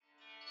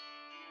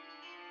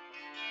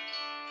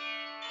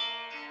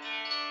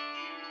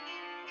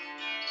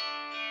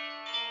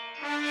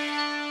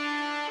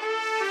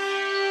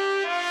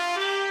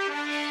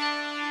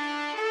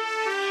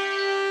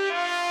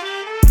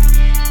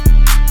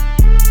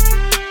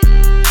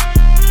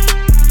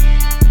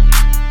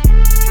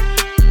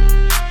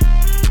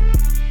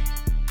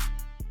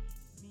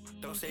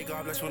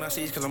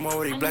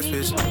already blessed,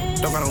 bitch.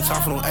 Don't got no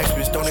time for no ex,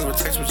 bitch. Don't even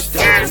text me, she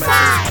still get the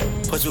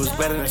message. Pussy was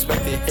better than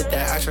expected. Hit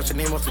that, I shot your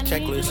name off the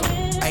checklist.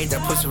 I ate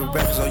that pussy for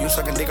breakfast. Oh, you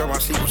sucking dick on my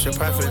sleep, what's your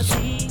preference?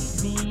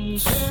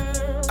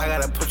 I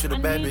gotta put you to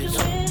bed, bitch.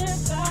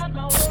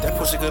 That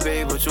pussy good,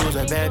 baby, but you was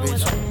a bad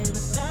bitch.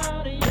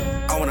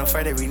 I wanna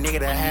fight every nigga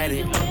that had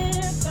it.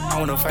 I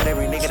wanna fight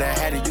every nigga that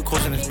had it. You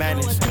causing this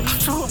madness.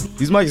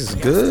 These mics is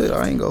good.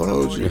 I ain't gonna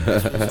hold you. I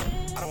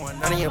don't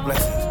want none of your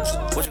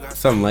blessings. What you got?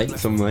 Some light.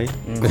 Yes, bitch.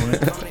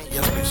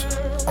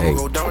 I'm gonna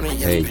go down in it,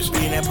 yes, bitch.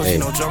 Being that pussy,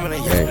 no drumming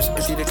it, yes, bitch.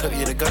 If you the cook,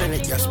 you the gun in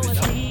it, yes, bitch.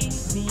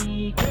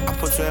 I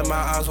put you in my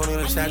eyes on you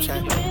on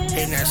Snapchat.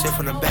 Hitting that shit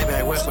from the back,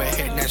 wet,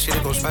 hitting that shit,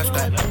 it goes splash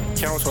back.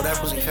 Can't so that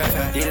pussy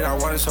fat. Did it, I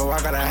want it, so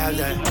I gotta have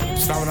that.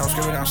 Stopping, I'm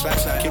screaming, I'm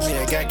slash. Give me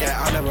a gat,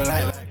 I'll never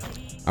lie back.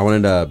 I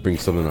wanted to bring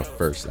something up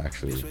first,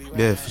 actually.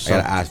 Yeah, for sure.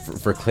 I gotta ask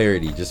for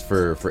clarity, just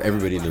for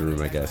everybody in the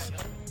room, I guess.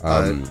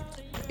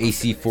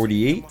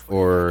 AC48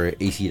 or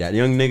AC that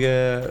young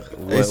nigga?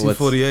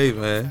 AC48,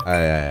 man.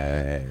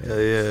 Yeah.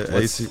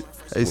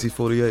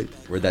 AC48.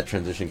 Where'd that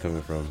transition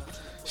coming from?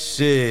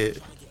 Shit.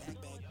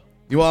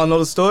 You wanna know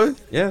the story?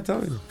 Yeah,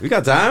 tell me. We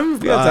got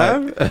time.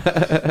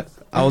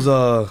 I was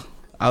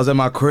at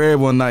my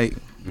crib one night.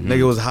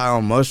 Nigga was high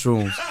on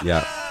mushrooms.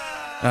 Yeah.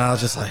 And I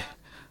was just like,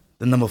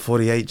 the number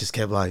 48 just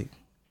kept like,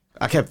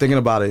 I kept thinking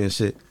about it and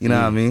shit. You know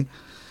what I mean?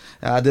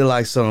 And I did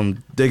like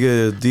some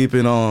digger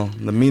deeping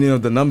on the meaning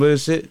of the number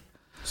and shit.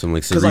 Some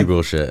like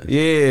cerebral shit.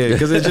 Yeah,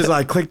 because it just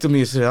like clicked to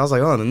me and shit. I was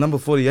like, oh, the number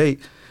 48.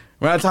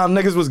 Around the time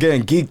niggas was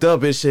getting geeked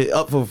up and shit,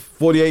 up for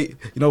 48,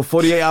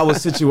 48-hour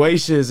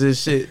situations and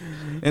shit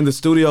in the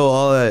studio,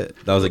 all that.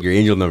 That was like your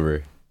angel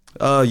number.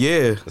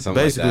 Yeah, something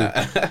basically.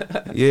 Like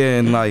that. Yeah,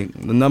 and like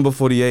the number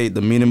 48,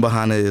 the meaning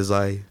behind it is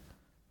like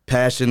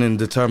passion and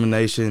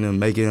determination and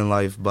making it in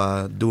life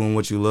by doing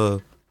what you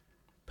love.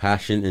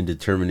 Passion and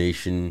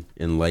determination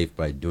in life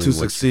by doing to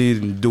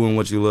succeed and doing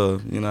what you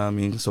love, you know what I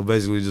mean? So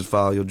basically just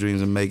follow your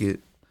dreams and make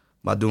it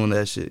by doing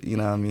that shit, you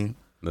know what I mean?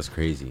 That's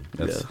crazy.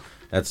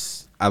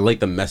 That's I like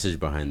the message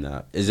behind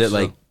that. Is it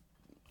like,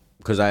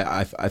 because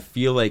I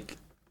feel like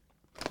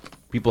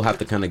people have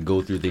to kind of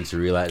go through things to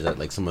realize that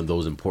like some of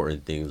those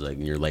important things like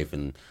in your life,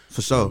 and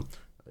for sure.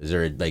 Is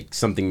there like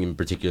something in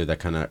particular that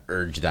kind of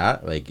urged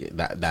that? Like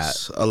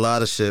that a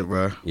lot of shit,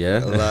 bro.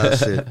 Yeah? A lot of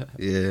shit.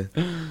 Yeah.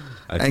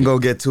 I ain't gonna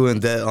get too in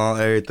debt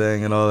on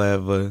everything and all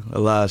that, but a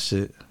lot of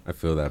shit. I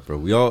feel that,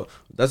 bro.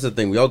 That's the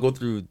thing. We all go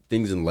through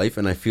things in life,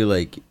 and I feel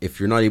like if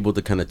you're not able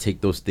to kind of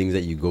take those things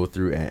that you go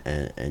through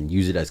and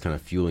use it as kind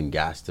of fuel and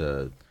gas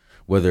to,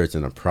 whether it's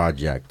in a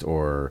project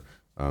or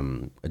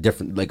a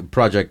different, like a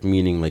project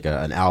meaning like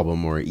an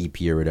album or an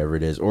EP or whatever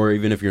it is, or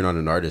even if you're not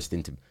an artist,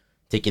 into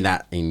taking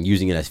that and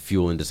using it as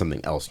fuel into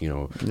something else,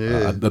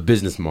 a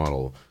business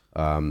model,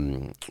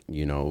 finding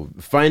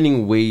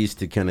ways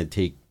to kind of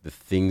take the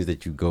things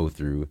that you go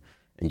through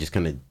and just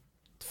kind of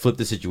flip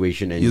the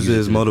situation and use it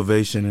as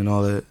motivation and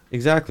all that.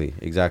 Exactly.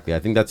 I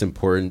think that's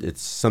important.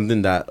 It's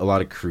something that a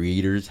lot of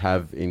creators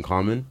have in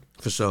common.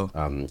 For sure.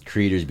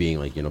 Creators being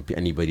like,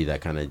 anybody that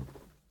kind of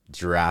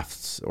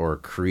drafts or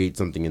create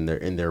something in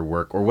their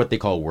work, or what they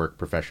call work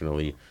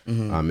professionally.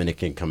 And it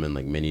can come in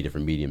like many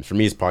different mediums. For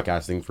me, it's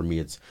podcasting. For me,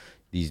 it's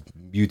these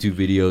YouTube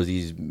videos,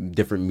 these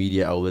different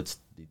media outlets,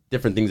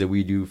 different things that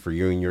we do. For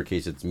you, in your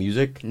case, it's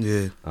music.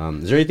 Yeah.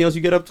 Is there anything else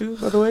you get up to,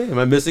 by the way? Am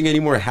I missing any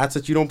more hats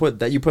that you put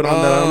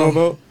on that I don't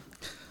know about?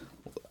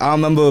 I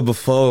remember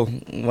before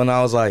when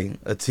I was like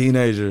a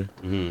teenager,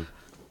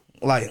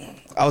 like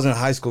I was in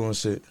high school and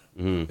shit.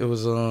 It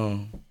was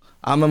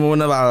I remember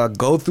whenever I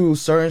go through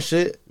certain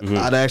shit,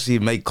 I'd actually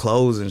make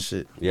clothes and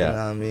shit. Yeah. You know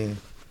what I mean?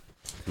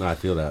 No, I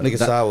feel that. Nigga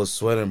said I was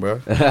sweating, bro.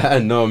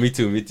 No, me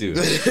too.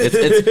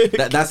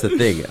 That's the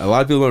thing. A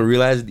lot of people don't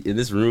realize in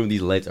this room,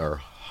 these lights are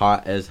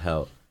hot as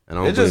hell.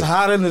 And it's just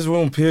hot in this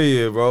room,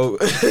 period, bro.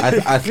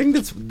 I think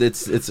it's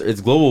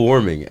global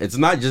warming. It's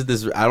not just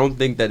this. I don't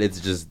think that it's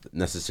just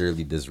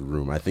necessarily this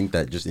room. I think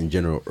that just in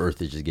general,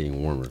 Earth is just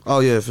getting warmer. Oh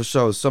yeah, for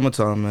sure. It's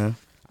summertime, man.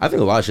 I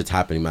think a lot of shit's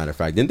happening. Matter of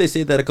fact, didn't they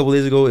say that a couple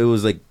days ago? It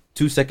was like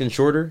 2 seconds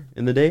shorter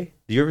in the day.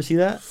 Did you ever see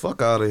that?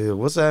 Fuck out of here.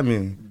 What's that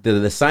mean?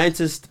 The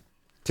scientists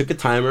took a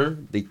timer.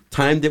 They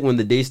timed it when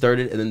the day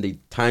started, and then they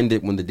timed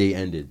it when the day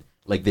ended.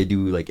 Like they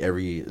do, like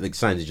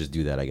scientists just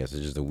do that. I guess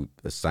it's just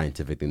a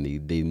scientific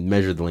thing. They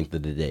measure the length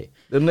of the day.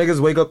 Them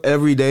niggas wake up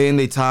every day and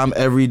they time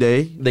every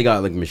day. They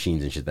got like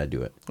machines and shit that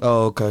do it.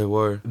 Oh, okay,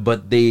 word.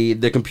 But the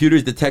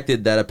computers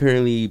detected that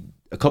apparently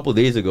a couple of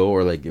days ago,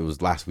 or like it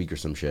was last week or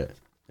some shit.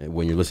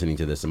 When you're listening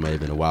to this, it might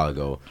have been a while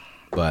ago,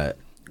 but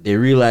they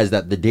realized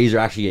that the days are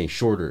actually getting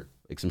shorter.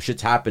 Like some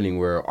shit's happening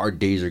where our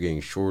days are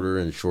getting shorter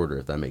and shorter,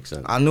 if that makes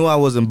sense. I knew I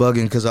wasn't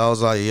bugging because I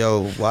was like,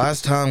 yo, why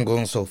is time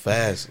going so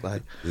fast?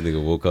 Like, this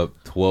nigga woke up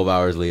 12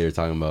 hours later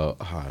talking about,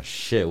 oh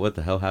shit, what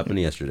the hell happened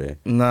yesterday?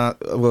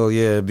 Well,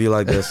 yeah, it'd be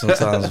like that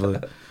sometimes,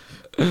 but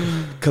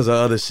because of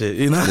other shit,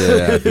 you know?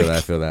 Yeah,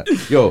 I feel that.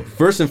 Yo,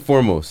 first and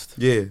foremost.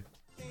 Yeah.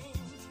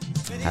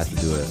 Have to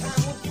do it.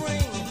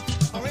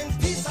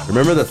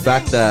 Remember the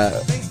fact that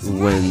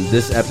when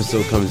this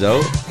episode comes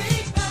out.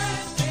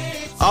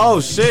 Oh,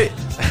 shit.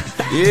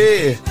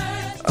 Yeah.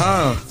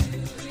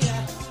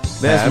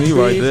 That's me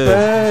right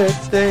there.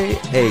 Birthday.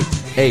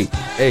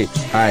 Hey.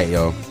 All right,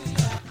 yo.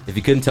 If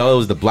you couldn't tell, it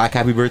was the black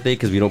happy birthday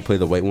because we don't play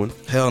the white one.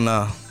 Hell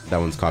no. That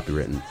one's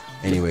copywritten.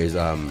 Anyways,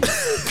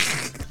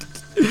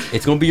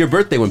 it's gonna be your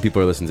birthday when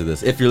people are listening to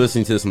this. If you're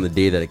listening to this on the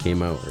day that it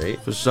came out,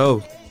 right? For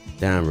sure.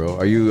 Damn, bro.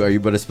 Are you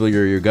about to spill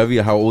your govy,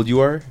 how old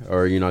you are, or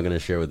are you not gonna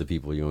share with the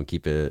people? You gonna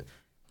keep it,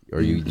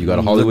 or you got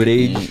a Hollywood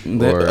age?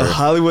 Or A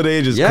Hollywood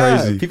age is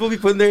crazy. People be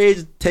putting their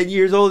age 10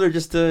 years older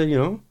just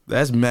to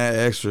That's mad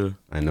extra.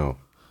 I know.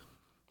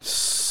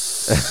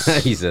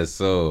 He says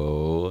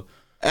so.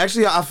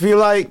 Actually, I feel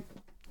like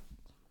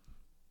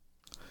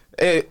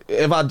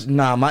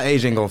my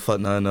age ain't gonna fuck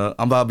nothing up.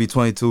 I'm about to be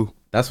 22.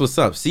 That's what's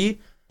up. See,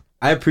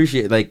 I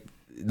appreciate like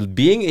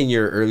being in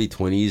your early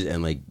 20s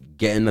and like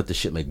getting at the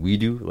shit like we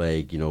do.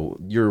 Like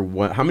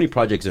how many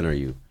projects in are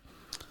you?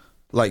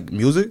 Like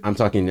music? I'm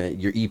talking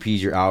your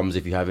EPs, your albums.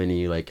 If you have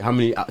any, like how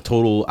many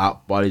total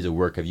bodies of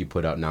work have you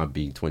put out now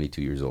being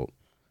 22 years old?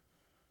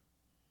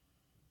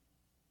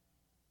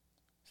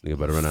 Think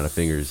about to run out of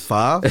fingers.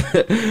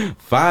 5?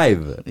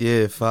 5.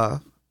 Yeah, 5.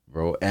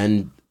 Bro,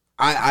 and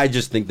I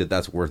just think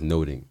that's worth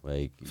noting.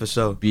 Like, for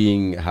sure.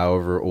 Being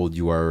however old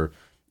you are,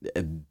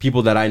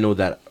 people that I know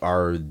that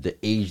are the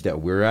age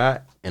that we're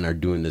at and are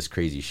doing this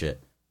crazy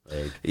shit.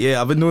 Like,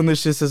 yeah, I've been doing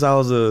this shit since I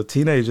was a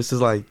teenager, since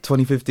like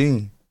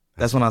 2015.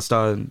 That's when I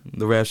started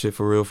the rap shit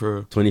for real.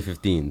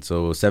 2015,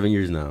 so 7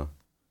 years now.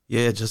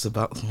 Yeah, just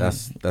about.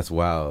 That's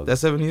wild. That's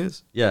 7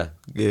 years? Yeah.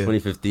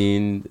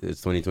 2015,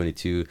 it's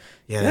 2022.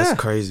 Yeah, that's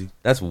crazy.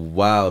 That's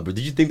wild. But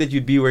did you think that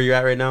you'd be where you're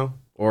at right now?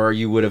 Or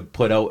you would have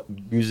put out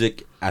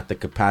music at the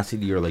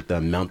capacity or like the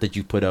amount that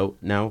you put out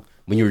now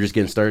when you were just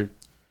getting started?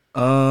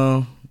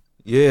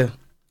 Yeah.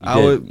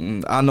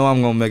 I know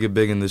I'm gonna make it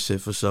big in this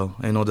shit for sure.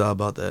 Ain't no doubt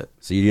about that.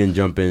 So you didn't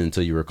jump in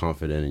until you were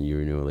confident and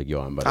you knew like,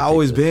 yo, I'm about to I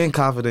always been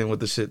confident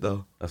with the shit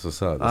though. That's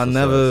what's up. I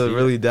never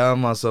really down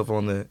myself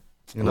on that.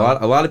 You know?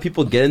 A lot of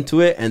people get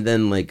into it and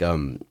then like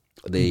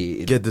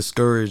they get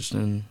discouraged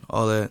and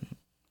all that.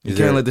 You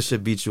can't let the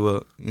shit beat you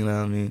up. You know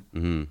what I mean?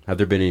 Mm-hmm. Have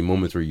there been any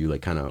moments where you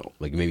like kind of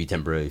like maybe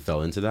temporarily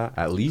fell into that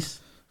at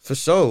least? For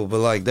sure, but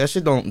like that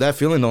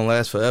feeling don't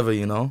last forever.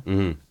 You know,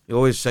 You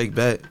always shake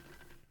back.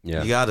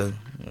 Yeah, you gotta.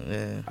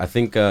 Yeah, I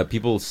think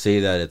people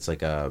say that it's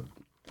like a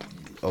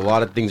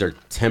lot of things are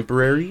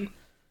temporary.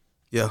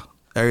 Yeah,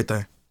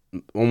 everything.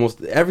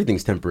 Almost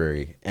everything's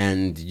temporary,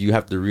 and you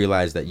have to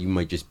realize that you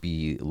might just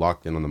be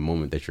locked in on the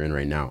moment that you're in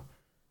right now.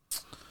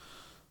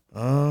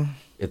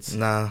 It's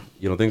nah.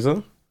 You don't think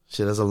so?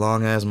 Shit, that's a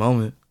long ass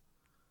moment.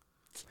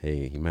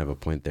 Hey, you might have a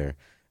point there.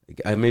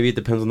 Maybe it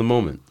depends on the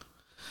moment.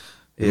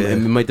 Yeah, it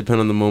might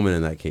depend on the moment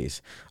in that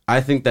case.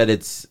 I think that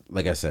it's,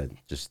 like I said,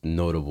 just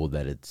notable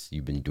that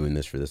you've been doing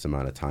this for this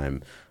amount of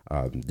time.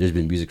 There's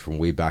been music from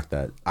way back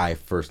that I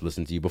first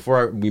listened to you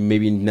before we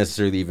maybe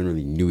necessarily even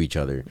really knew each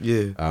other.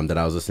 Yeah. That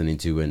I was listening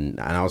to and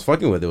I was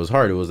fucking with. It was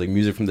hard. It was like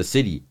music from the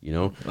city, you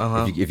know.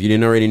 Uh-huh. If you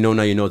didn't already know,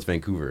 now you know it's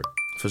Vancouver.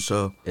 For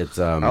sure. It's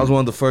I was one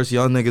of the first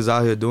young niggas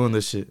out here doing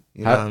this shit.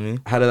 You know what I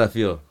mean? How did that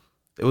feel?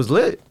 It was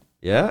lit.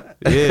 Yeah?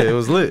 Yeah, it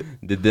was lit.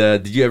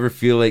 Did you ever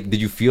feel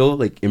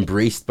like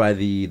embraced by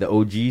the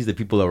OGs, the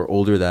people that were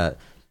older that,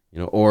 you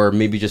know, or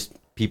maybe just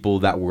people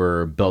that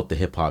were built the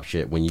hip hop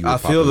shit when you were I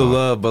feel the off?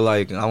 love, but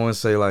like I wouldn't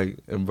say like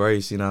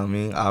embrace, you know what I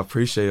mean? I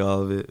appreciate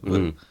all of it.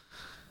 But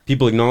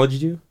people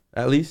acknowledged you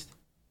at least?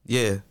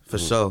 Yeah, for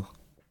sure.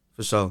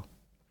 For sure.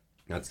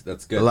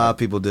 That's good. A lot of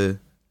people did.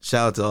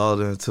 Shout out to all of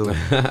them too.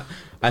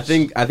 I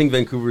think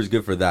Vancouver is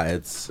good for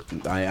that.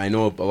 I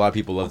know a lot of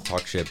people love to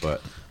talk shit,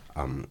 but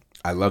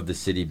I love the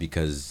city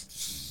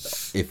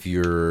because if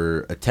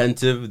you're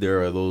attentive,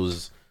 there are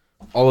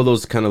all of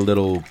those kind of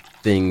little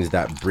things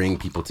that bring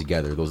people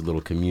together. Those little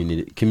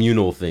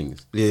communal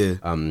things. Yeah.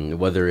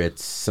 Whether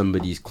it's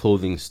somebody's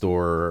clothing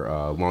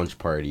store launch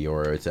party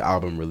or it's an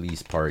album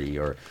release party,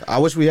 or I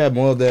wish we had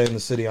more of that in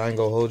the city. I ain't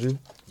gonna hold you.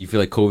 You feel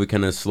like COVID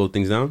kind of slowed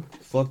things down?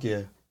 Fuck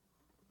yeah.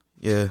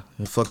 Yeah,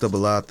 it fucked up a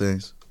lot of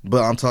things.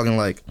 But I'm talking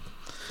like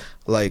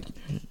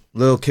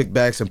little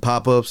kickbacks and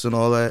pop-ups and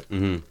all that.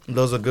 Mm-hmm.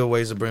 Those are good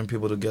ways to bring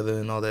people together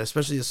and all that,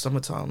 especially in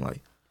summertime.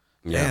 Like,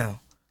 damn.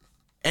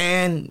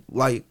 And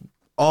like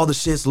all the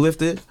shit's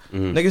lifted.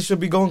 Niggas should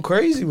be going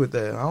crazy with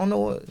that. I don't know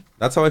what.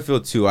 That's how I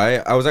feel too.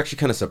 I was actually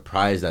kind of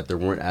surprised that there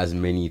weren't as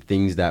many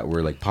things that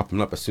were like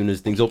popping up as soon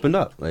as things opened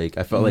up. Like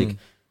I felt like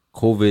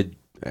COVID,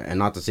 and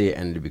not to say it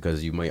ended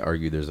because you might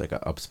argue there's like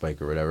an up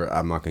spike or whatever.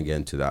 I'm not gonna get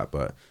into that,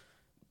 but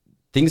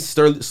things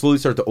slowly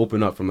start to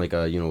open up from like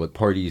like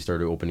parties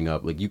started opening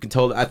up. Like you can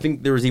tell. I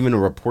think there was even a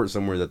report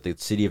somewhere that the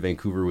city of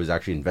Vancouver was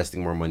actually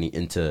investing more money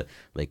into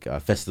like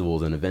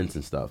festivals and events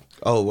and stuff.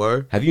 Oh,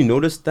 word. Have you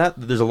noticed that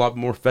there's a lot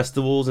more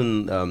festivals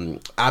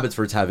and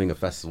Abbotsford's having a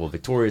festival,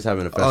 Victoria's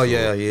having a festival? Oh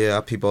yeah,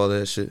 I peep all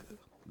that shit.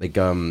 Like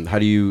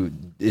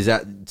is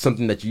that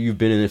something that you've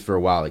been in it for a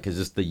while? Like is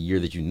this the year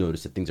that you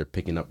noticed that things are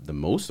picking up the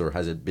most, or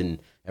has it been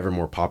ever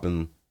more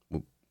popping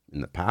in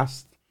the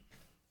past?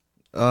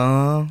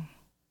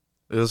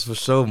 It was for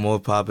sure more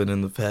popping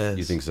in the past.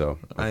 You think so?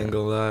 Okay. I ain't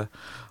gonna lie.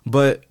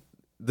 But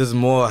there's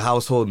more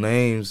household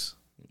names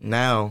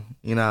now.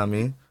 You know what I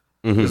mean?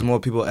 There's more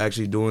people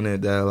actually doing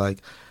it that are like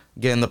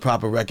getting the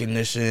proper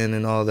recognition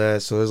and all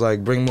that. So it's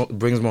like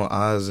brings more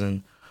eyes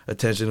and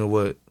attention to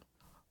what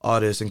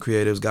artists and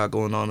creatives got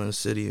going on in the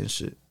city and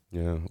shit.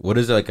 Yeah. What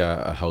is like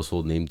a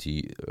household name to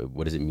you?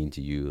 What does it mean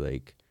to you?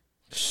 Like,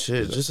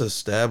 shit, just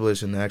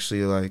establish and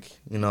actually like,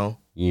 you know.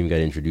 You even got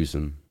to introduce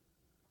them.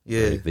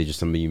 Yeah. Like they just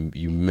somebody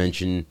you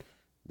mention,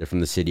 they're from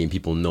the city and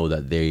people know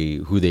that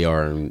who they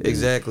are.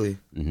 Exactly.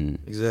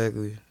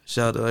 Exactly.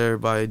 Shout out to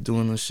everybody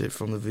doing this shit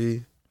from the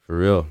V. For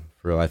real.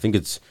 I think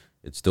it's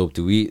dope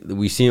too.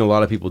 We seen a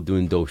lot of people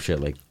doing dope shit.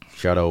 Like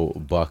shout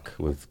out Buck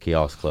with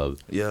Chaos Club.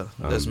 Yeah,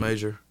 that's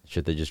major.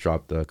 Shit they just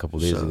dropped a couple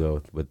days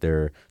ago with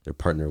their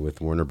partner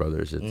with Warner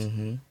Brothers.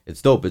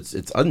 It's dope.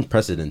 It's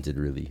unprecedented,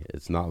 really.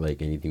 It's not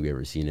like anything we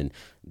ever seen. And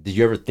did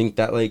you ever think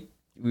that like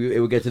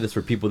it would get to this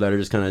for people that are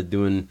just kind of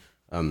doing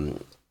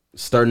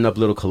starting up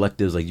little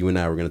collectives like you and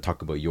I? We're gonna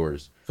talk about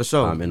yours for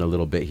sure in a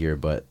little bit here,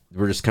 but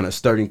we're just kind of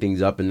starting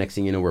things up, and next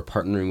thing you know, we're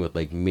partnering with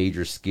like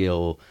major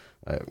scale,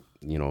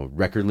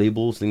 record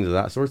labels, things of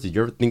that sort. Did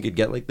you ever think it'd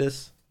get like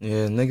this?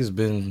 Yeah, niggas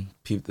been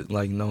people that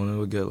like knowing it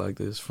would get like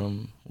this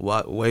from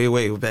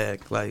way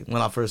back, like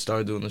when I first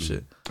started doing this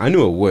shit. I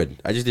knew it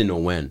would. I just didn't know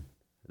when.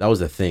 That was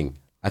the thing.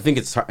 I think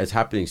it's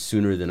happening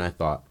sooner than I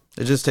thought.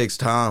 It just takes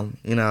time,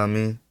 you know what I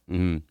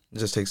mean? It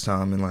just takes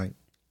time, and like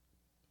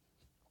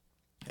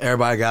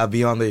everybody gotta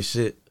be on their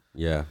shit.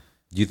 Yeah.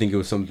 Do you think it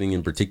was something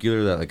in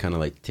particular that like kind of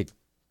like ticked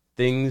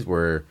things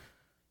where?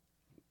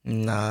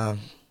 Nah.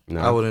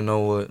 I wouldn't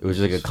know what. It was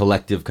just like a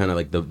collective kind of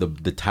like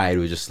the tide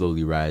was just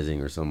slowly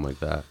rising or something like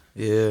that.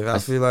 Yeah, I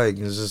feel like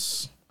it's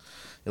just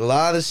a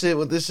lot of shit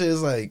with this shit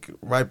is like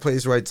right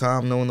place, right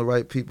time, knowing the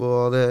right people,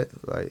 all that.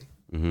 Like,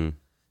 you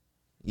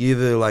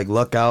either like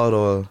luck out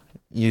or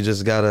you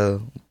just gotta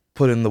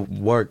put in the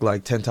work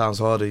like 10 times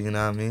harder, you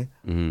know what I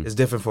mean? It's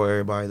different for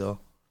everybody though.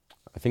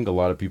 I think a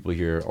lot of people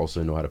here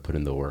also know how to put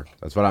in the work.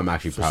 That's what I'm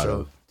actually proud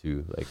of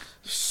too. Like,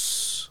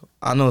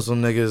 I know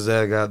some niggas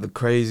that got the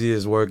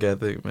craziest work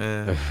ethic,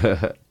 man.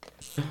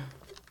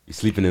 You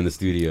sleeping in the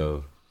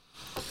studio?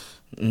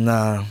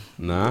 Nah.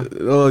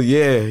 Oh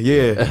yeah.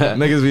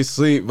 Niggas be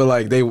sleep, but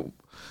like they like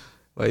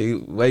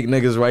wake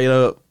niggas right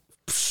up,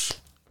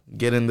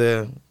 get in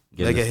there,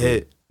 make a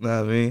hit. Know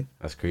what I mean?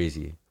 That's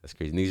crazy.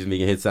 Niggas just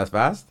making hits that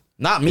fast?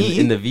 Not me.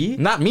 In the V?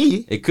 Not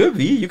me. It could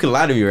be. You can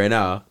lie to me right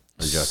now.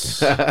 I'm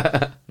joking.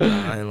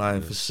 Nah, I ain't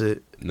lying for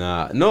shit.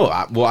 Nah, no.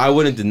 I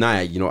wouldn't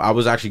deny it. I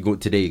was actually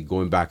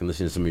going back and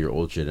listening to some of your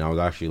old shit, and I was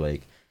actually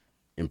like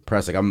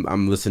impressed. Like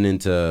I'm listening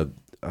to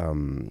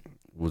what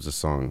was the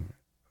song?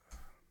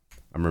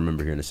 I'm gonna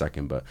remember here in a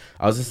second, but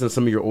I was listening to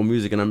some of your old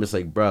music, and I'm just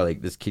like, bro,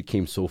 like this kid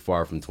came so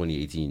far from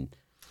 2018.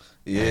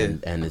 Yeah,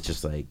 and it's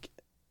just like,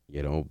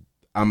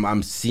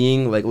 I'm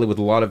seeing like with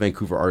a lot of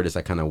Vancouver artists,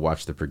 I kind of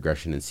watch the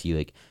progression and see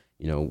like,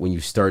 when you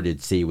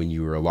started, say when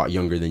you were a lot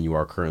younger than you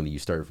are currently, you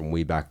started from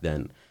way back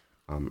then,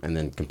 and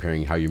then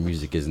comparing how your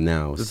music is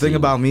now. The thing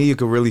about me, you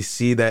could really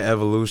see that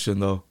evolution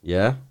though.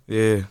 Yeah?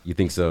 Yeah. You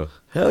think so?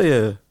 Hell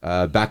yeah.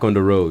 Back on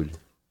the Road.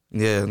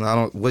 Yeah,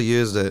 what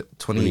year is that?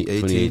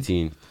 2018?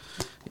 2018.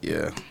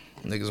 Yeah.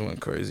 Niggas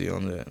went crazy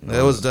on that.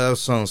 That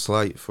was something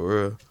slight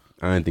for real.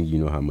 I don't think you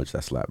know how much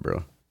that slapped,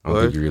 bro. I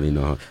don't think you really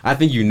know. I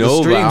think you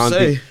know, but I don't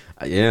think.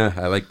 Yeah,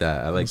 I like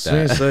that.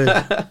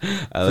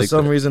 For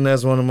some reason,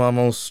 that's one of my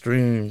most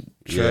streamed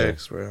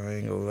tracks, bro. I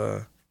ain't gonna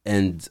lie.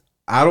 And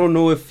I don't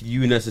know if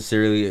you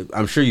necessarily,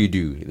 I'm sure you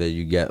do, that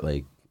you get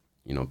like,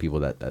 people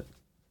that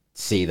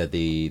say that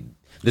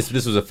this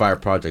was a fire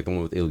project, the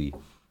one with Illy.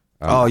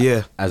 Oh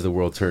yeah. As the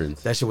World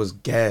Turns. That shit was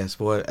gas,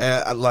 boy.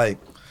 I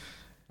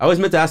always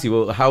meant to ask you,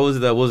 well, how was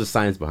that? What was the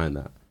science behind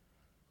that?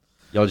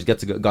 Y'all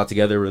just got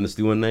together in the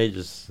studio one night?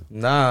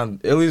 Nah,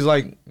 Illy's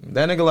like,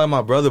 that nigga like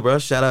my brother, bro.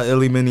 Shout out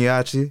Illy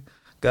Miniachi.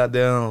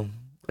 Goddamn.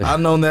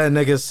 I've known that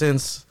nigga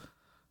since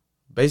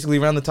basically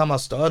around the time I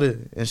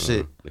started and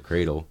shit. The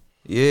cradle.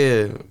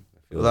 Yeah.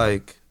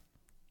 Like,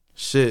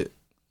 shit.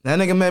 That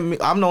nigga met me.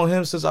 I've known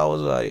him since I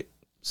was like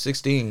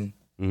 16.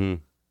 You know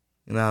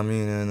what I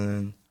mean? And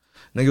then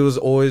we was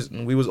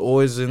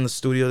always in the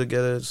studio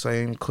together,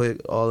 same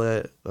clique, all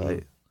that.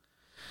 Like,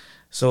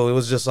 so it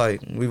was just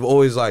like we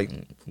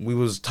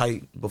was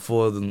tight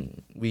before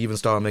we even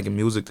started making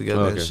music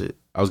together and shit.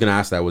 I was gonna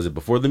ask that. Was it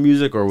before the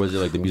music or was it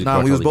like the music?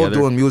 Nah, we was both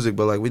doing music,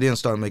 but like we didn't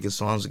start making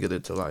songs together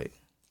till like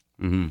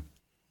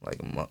like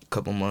a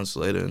couple months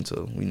later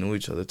until we knew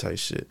each other type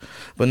shit.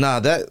 But nah,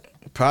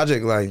 that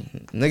project like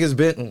niggas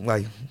been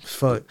like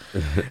fuck.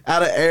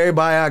 Out of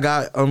everybody I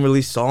got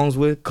unreleased songs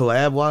with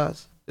collab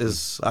wise,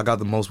 I got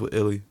the most with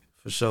Illy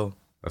for sure.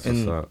 That's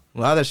what's up. A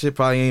lot of that shit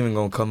probably ain't even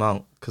gonna come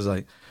out because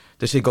like.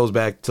 This shit goes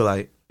back to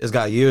like it's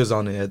got years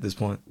on it at this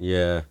point.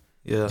 Yeah.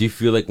 Do you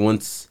feel like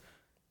once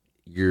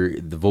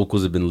the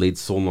vocals have been laid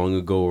so long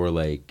ago, or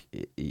like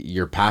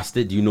you're past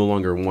it, do you no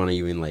longer want to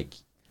even like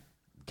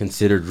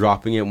consider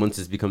dropping it once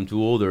it's become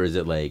too old, or is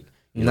it like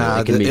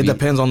it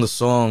depends on the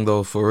song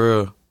though, for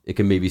real. It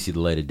can maybe see the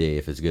light of day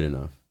if it's good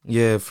enough.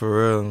 Yeah, for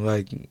real.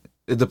 Like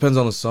it depends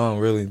on the song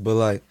really, but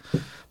like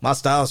my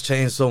style's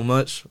changed so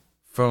much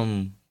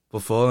from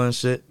before and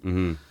shit.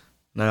 Mm-hmm.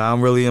 Now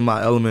I'm really in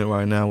my element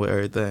right now with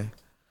everything,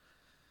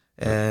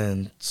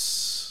 and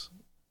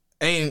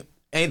ain't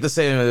the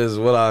same as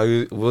what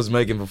I was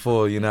making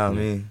before. You know what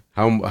I mean?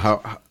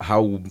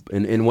 How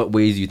in what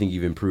ways do you think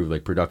you've improved,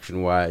 like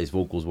production wise,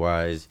 vocals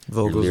wise,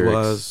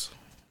 Vocals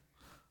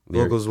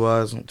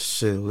wise,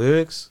 shit,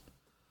 lyrics,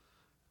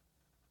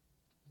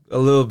 a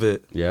little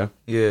bit. Yeah.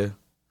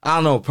 I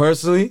don't know,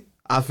 personally,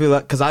 I feel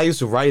like, because I used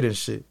to write and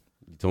shit.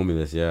 You told me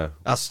this, yeah.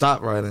 I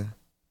stopped writing.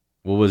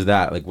 What was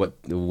that? Like, what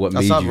made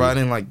I stopped you...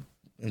 writing, like,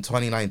 in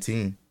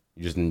 2019.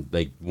 You just,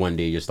 like, one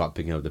day you just stopped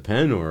picking up the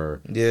pen,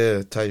 or...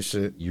 Yeah, type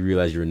shit. You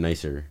realized you were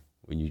nicer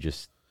when you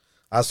just...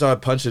 I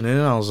started punching in,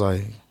 and I was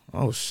like,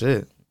 oh,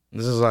 shit.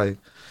 This is like,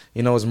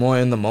 you know, it's more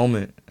in the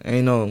moment.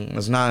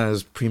 It's not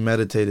as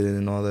premeditated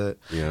and all that.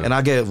 Yeah. And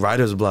I get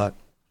writer's block.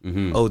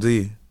 Mm-hmm.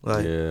 OD.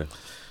 Like, yeah.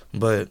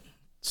 But...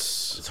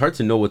 It's hard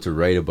to know what to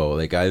write about.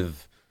 Like,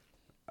 I've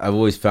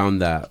always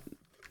found that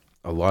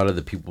a lot of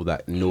the people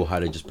that know how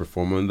to just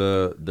perform on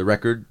the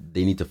record,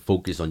 they need to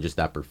focus on just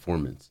that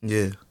performance.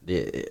 Yeah.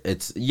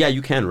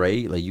 You can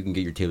write, like you can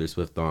get your Taylor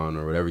Swift on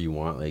or whatever you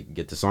want, like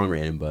get to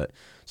songwriting, but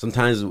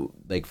sometimes,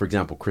 like for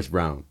example, Chris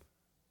Brown,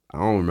 I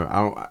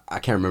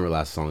can't remember the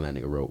last song that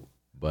nigga wrote,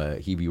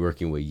 but he be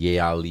working with Ye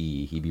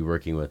Ali, he be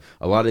working with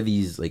a lot of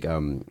these like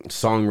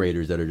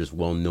songwriters that are just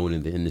well known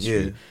in the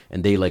industry,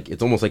 and they like,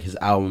 it's almost like his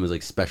album is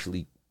like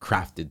specially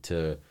crafted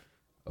to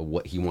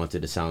what he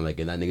wanted to sound like,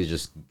 and that nigga's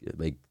just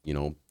like, you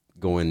know,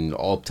 going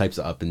all types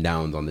of up and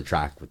downs on the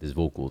track with his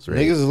vocals, right?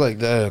 Niggas like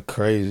that are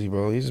crazy,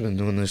 bro. He's been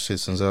doing this shit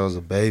since I was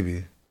a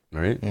baby.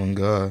 Right? Oh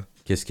God.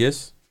 Kiss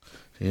Kiss?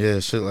 Yeah,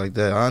 shit like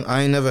that.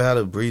 I ain't never had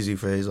a breezy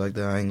phase like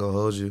that. I ain't gonna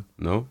hold you.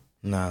 No?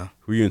 Nah.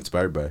 Who are you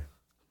inspired by?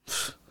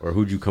 Or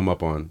who'd you come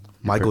up on?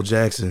 Michael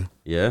Jackson.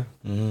 Yeah?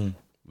 Mm-hmm.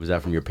 Was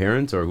that from your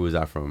parents, or who was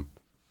that from?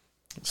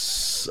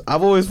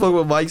 I've always fucked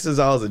with Mike since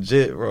I was a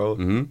jit, bro.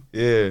 Mm-hmm.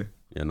 Yeah.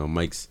 Yeah, no,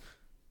 Mike's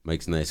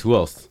nice. Who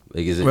else?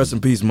 Like, is it... Rest in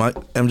peace, Mike.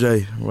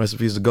 MJ. Rest in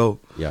peace to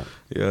GOAT. Yeah.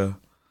 Yeah.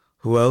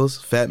 Who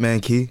else? Fat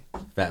Man Key.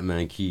 Fat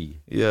Man Key.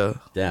 Yeah.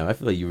 Damn, I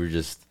feel like you were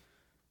just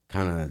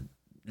kind of...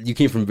 You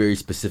came from very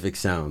specific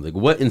sounds. Like,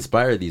 what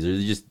inspired these? Are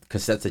they just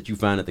cassettes that you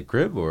found at the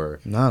crib, or...?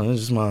 Nah, that's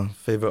just my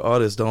favorite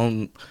artist.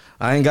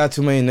 I ain't got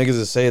too many niggas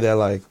to say that,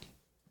 like,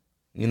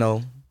 you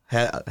know,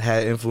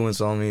 had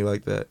influence on me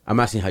like that. I'm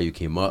asking how you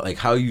came up. Like,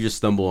 how you just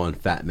stumble on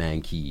Fat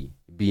Man Key,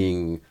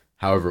 being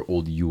however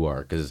old you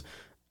are. Because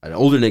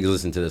older niggas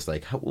listen to this,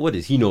 like, what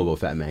does he know about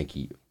Fat Man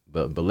Key?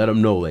 But let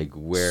him know, like,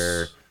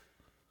 where...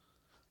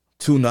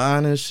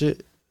 2-9 and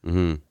shit.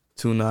 Mm-hmm.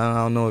 2-9, I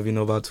don't know if you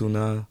know about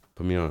 2-9.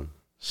 Put me on.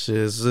 Shit,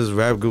 it's this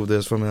rap group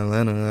that's from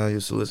Atlanta that I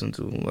used to listen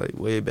to, like,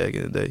 way back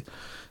in the day.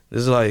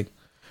 This is, like,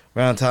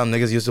 around the time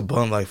niggas used to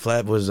bump, like,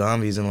 Flatbush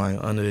Zombies and, like,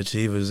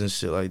 Underachievers and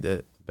shit like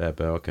that.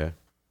 Bad, okay.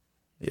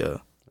 Yeah.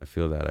 I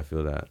feel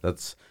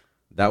that.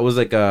 That was,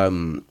 like, I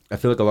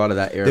feel like a lot of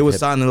that era... They were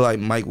signed to, like,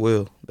 Mike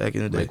Will back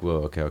in the day. Mike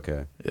Will,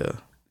 okay. Yeah.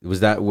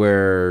 Was that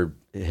where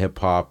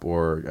hip-hop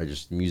or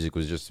just music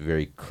was just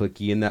very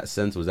clicky in that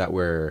sense? Was that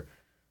where...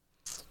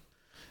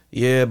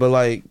 Yeah, but,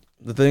 like...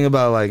 The thing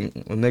about, like,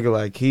 a nigga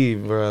like he,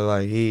 bro,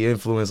 like, he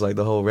influenced, like,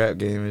 the whole rap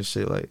game and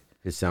shit, like...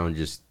 His sound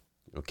just,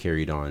 you know,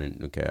 carried on,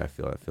 and, okay, I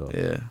feel.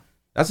 Yeah.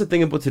 That's the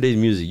thing about today's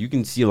music. You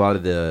can see a lot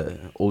of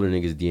the older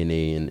niggas'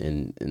 DNA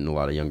in a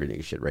lot of younger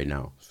niggas' shit right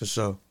now. For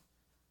sure.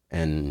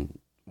 And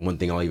one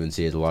thing I'll even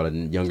say is a lot of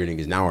younger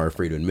niggas now are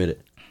afraid to admit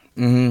it.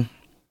 Mm-hmm.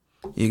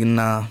 You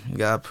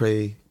gotta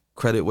pay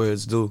credit where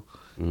it's due.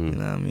 Mm-hmm. You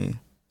know what I mean?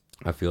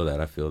 I feel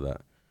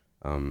that.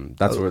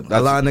 That's a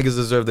lot of niggas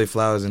deserve their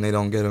flowers and they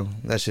don't get them.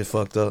 That shit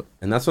fucked up.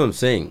 And that's what I'm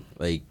saying.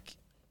 Like,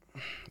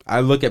 I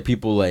look at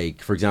people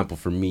like, for example,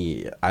 for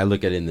me, I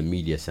look at it in the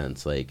media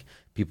sense. Like,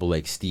 people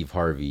like Steve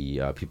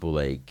Harvey, people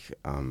like,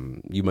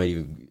 you might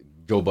even,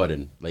 Joe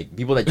Budden. Like,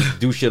 people that just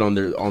do shit on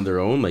their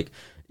own. Like,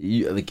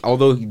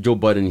 although Joe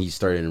Budden, he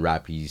started in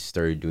rap, he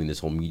started doing this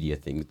whole media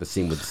thing. The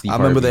same with Steve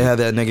Harvey. I remember they had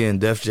that nigga in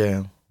Def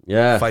Jam.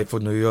 Yeah. Fight for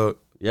New York.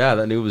 Yeah,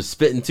 that nigga was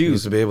spitting too. He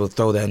used to be able to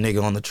throw that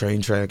nigga on the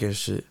train track and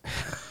shit.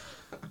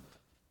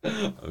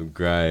 I'm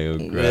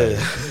crying.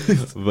 Yeah.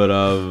 But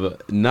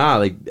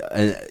like,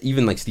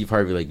 even like Steve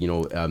Harvey, like, you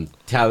know,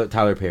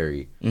 Tyler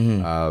Perry,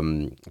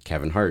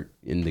 Kevin Hart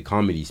in the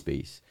comedy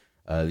space.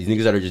 These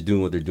niggas that are just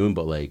doing what they're doing,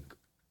 but like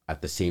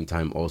at the same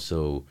time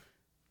also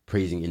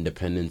praising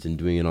independence and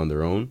doing it on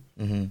their own.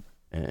 Mm-hmm.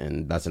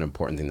 And that's an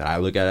important thing that I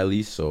look at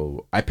least.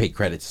 So I pay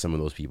credit to some of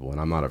those people, and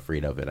I'm not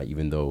afraid of it.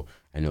 Even though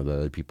I know the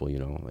other people, you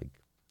know, like,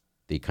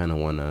 they kind of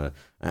want to...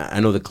 I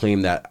know the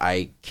claim that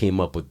I came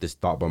up with this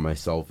thought by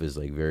myself is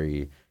like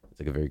it's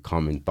like a very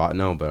common thought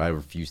now, but I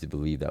refuse to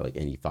believe that like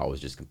any thought was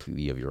just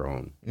completely of your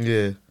own.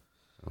 Yeah.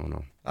 I don't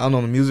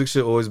know. The music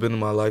shit always been in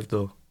my life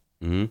though.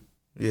 Mm-hmm.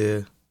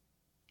 Yeah.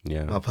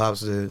 Yeah. My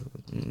pops did.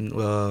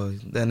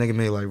 That nigga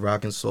made like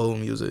rock and soul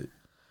music.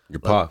 Your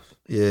pops?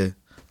 Yeah.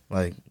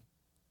 Like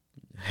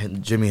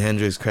Jimi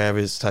Hendrix,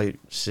 Kravitz type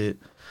shit.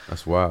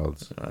 That's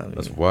wild. I mean,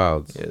 that's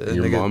wild. Yeah,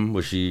 your mom,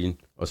 was she...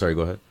 Oh, sorry,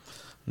 go ahead.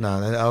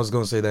 Nah, I was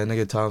gonna say that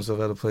nigga taught himself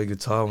how to play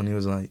guitar when he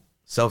was like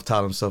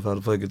self-taught himself how to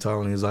play guitar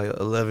when he was like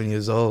 11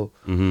 years old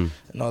and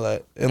all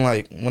that. And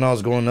like when I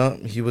was growing up,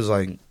 he was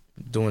like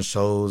doing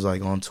shows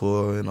like on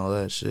tour and all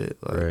that shit.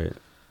 Like, right.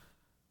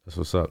 That's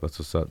what's up. That's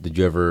what's up. Did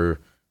you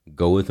ever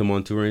go with him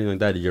on tour or anything like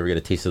that? Did you ever get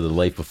a taste of the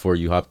life before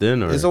you hopped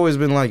in? Or? It's always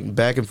been like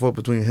back and forth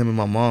between him and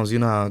my mom's. You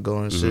know how I go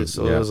and shit.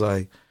 So it was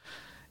like,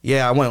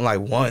 yeah, I went like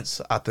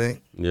once, I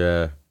think.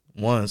 Yeah.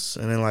 Once.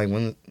 And then like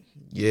when,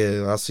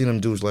 yeah, I seen him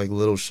do like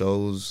little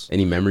shows.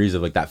 Any memories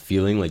of like that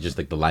feeling, like just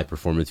like the live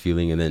performance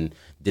feeling? And then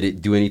did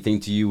it do anything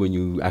to you when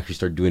you actually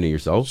started doing it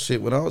yourself?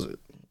 Shit, when I was,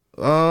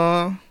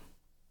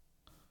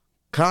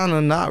 kind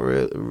of not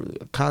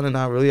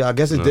really. I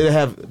guess it did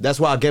have, that's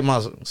where I get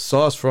my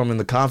sauce from and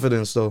the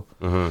confidence though.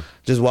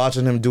 Just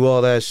watching him do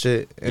all that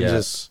shit and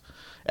just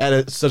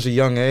at such a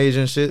young age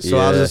and shit. So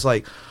I was just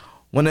like,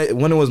 when it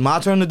was my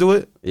turn to do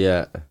it,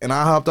 and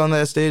I hopped on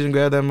that stage and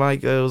grabbed that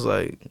mic, it was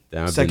like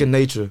second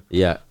nature,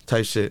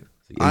 type shit.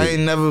 I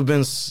ain't never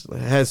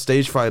had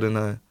stage fright or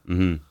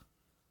nothing.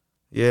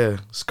 Yeah,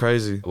 it's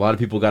crazy. A lot of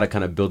people got to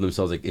kind of build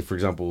themselves. Like if, for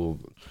example,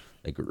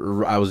 like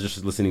I was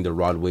just listening to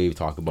Rod Wave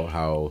talk about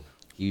how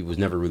he was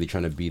never really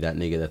trying to be that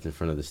nigga that's in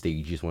front of the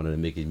stage. He just wanted to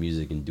make his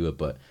music and do it,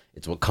 but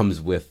it's what comes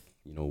with,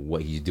 you know,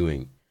 what he's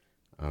doing.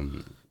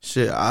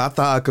 Shit, I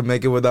thought I could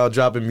make it without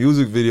dropping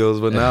music videos,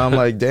 but now I'm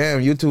like,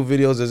 damn, YouTube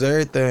videos is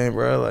everything,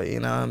 bro. Like, you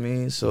know what I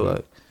mean? So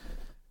like,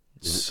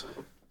 is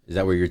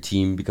that where your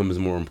team becomes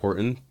more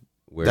important?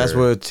 That's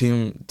where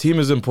team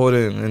is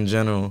important in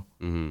general.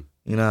 You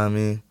know what I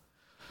mean?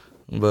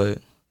 But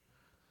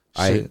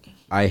shit.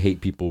 I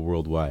hate people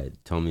worldwide.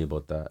 Tell me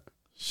about that.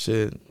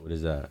 Shit. What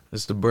is that?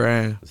 It's the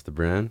brand. It's the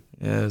brand?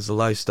 Yeah, it's the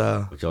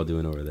lifestyle. What y'all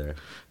doing over there?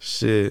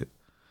 Shit.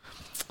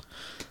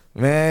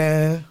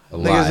 Man,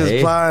 niggas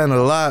is plotting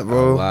a lot,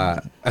 bro. A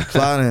lot.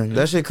 Plotting.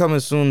 That shit coming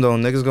soon, though.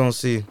 Niggas gonna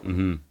see.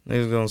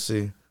 Niggas gonna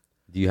see.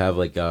 Do you have,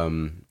 like,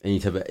 any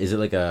type of... Is it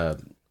like a...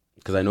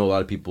 Because I know a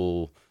lot of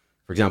people...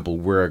 For example,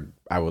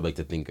 I would like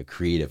to think, a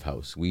creative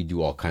house. We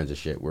do all kinds of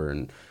shit. We're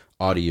in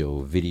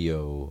audio,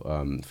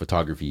 video,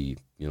 photography,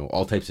 you know,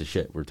 all types of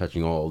shit. We're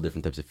touching all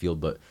different types of field,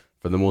 but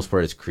for the most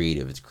part, it's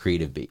creative. It's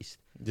creative based.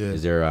 Yeah.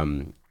 Is there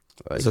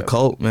like it's a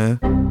cult, man.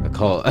 A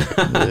cult.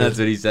 That's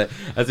what he said.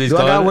 That's what he's Do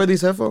calling I gotta it? wear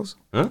these headphones?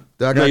 Huh?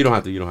 No, you don't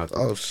have to. You don't have to.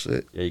 Oh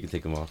shit. Yeah, you can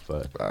take them off.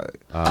 But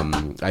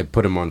right. I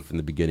put them on from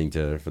the beginning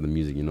for the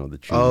music. You know, the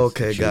tunes. Oh,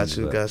 okay, got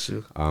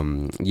you.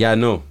 Yeah,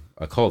 no.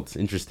 A cult.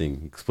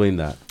 Interesting. Explain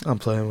that. I'm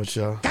playing with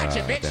y'all. Damn.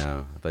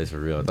 I thought it's for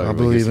real. I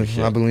believe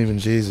in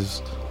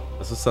Jesus.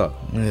 That's what's up.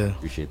 Yeah.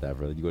 Appreciate that,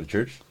 brother. You go to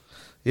church?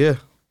 Yeah.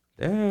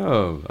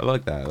 Damn. I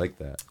like that.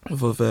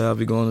 I'll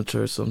be going to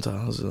church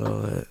sometimes and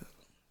all that.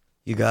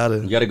 You gotta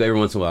go every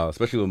once in a while,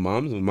 especially with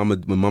moms. When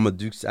Mama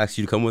Dukes asks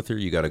you to come with her,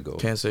 you gotta go.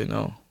 Can't say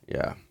no.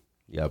 Yeah.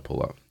 You gotta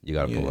pull up. You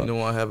don't want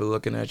to have it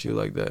looking at you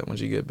like that when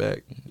you get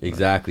back.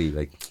 Exactly.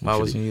 Like, why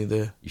wasn't you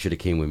there? You should have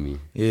came with me.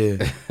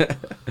 Yeah.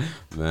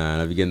 Man,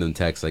 I be getting them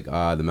texts like,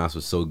 the mass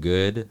was so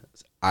good.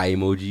 Eye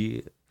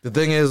emoji. The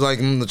thing is, like,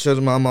 the church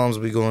my moms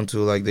be going to,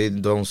 like, they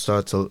don't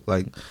start to,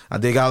 like,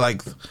 they got,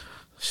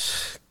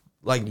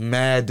 like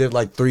mad,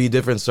 like 3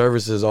 different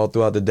services all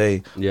throughout the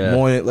day. Yeah.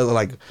 Morning,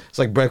 like, it's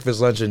like breakfast,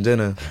 lunch, and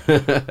dinner.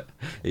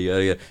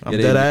 Yeah. I'm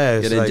dead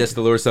ass. Get in just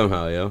the Lord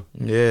somehow, yo.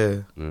 Yeah.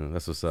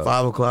 That's what's up.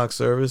 5 o'clock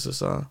service or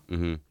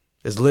something.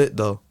 It's lit,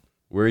 though.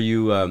 Where are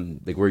you,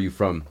 where are you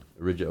from,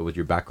 with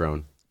your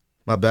background?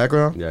 My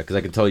background? Yeah, because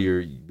I can tell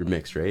you're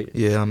mixed, right?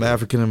 Yeah, I'm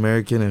African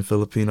American and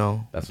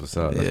Filipino. That's what's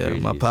up. That's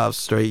crazy. My pop's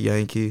straight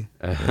Yankee.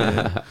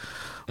 My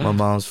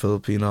mom's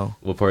Filipino.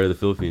 What part of the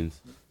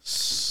Philippines?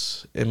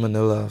 In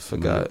Manila, I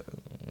forgot.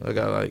 I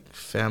got like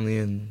family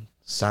in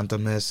Santa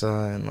Mesa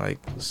and like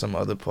some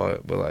other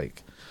part, but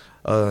like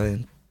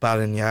in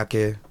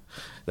Parañaque.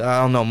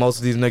 I don't know. Most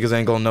of these niggas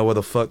ain't gonna know where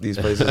the fuck these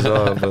places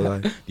are, but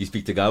like. Do you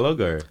speak Tagalog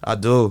or? I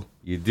do.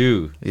 You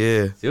do?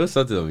 Yeah. Say what's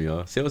up to them,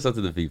 yo. Say what's up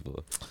to the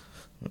people.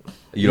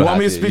 You want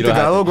me to speak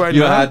Tagalog right now?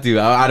 You don't have to.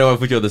 I don't want to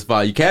put you on the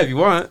spot. You can if you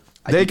want.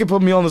 They can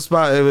put me on the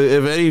spot.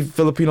 If any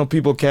Filipino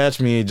people catch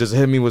me, just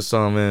hit me with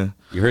some, man.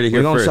 You heard it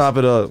here first. We're gonna chop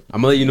it up.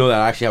 I'm gonna let you know that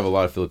I actually have a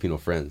lot of Filipino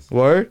friends.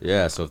 Word?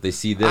 Yeah, so if they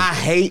see this. I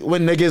hate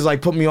when niggas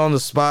like put me on the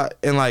spot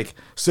and like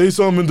say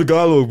something in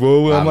Tagalog,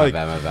 bro. I'm like,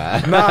 my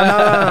bad.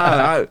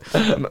 Nah.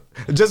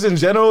 Just in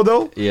general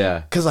though.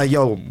 Yeah. Cause like,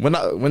 yo, when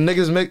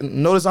niggas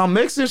notice I'm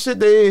mixing shit,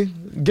 they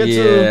get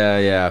to.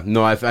 Yeah.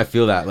 No, I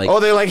feel that. Like,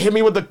 they like hit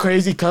me with the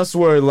crazy cuss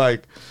word,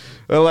 like,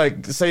 or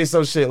like say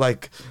some shit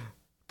like.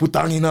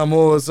 Putangina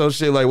mo or some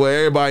shit like what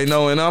everybody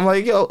know, and I'm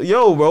like,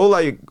 yo, bro,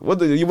 like, what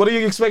do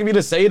you expect me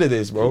to say to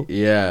this, bro?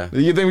 Yeah.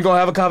 Do you think we gonna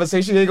have a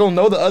conversation? They gonna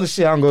know the other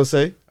shit I'm gonna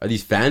say. Are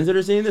these fans that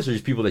are saying this, or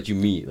just people that you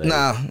meet? Like...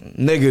 Nah,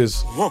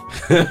 niggas.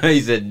 He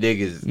said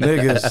niggas.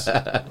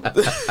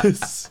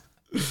 Niggas.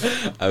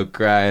 I'm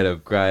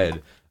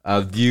crying.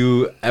 Do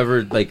you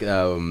ever like?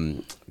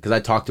 Because I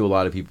talk to a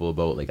lot of people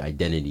about like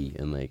identity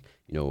and like,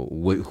 you know,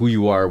 who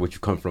you are, what you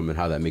come from, and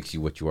how that makes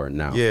you what you are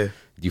now. Yeah.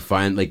 Do you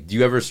find, like, do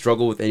you ever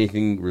struggle with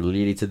anything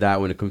related to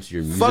that when it comes to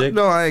your music? Fuck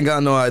no, I ain't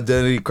got no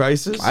identity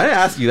crisis. I didn't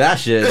ask you that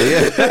shit.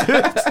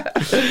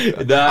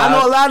 I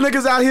know a lot of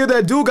niggas out here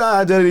that do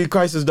got identity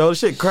crisis though. This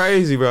shit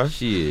crazy, bro.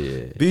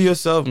 Shit. Be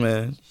yourself,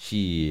 man.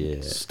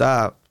 Shit.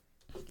 Stop.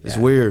 It's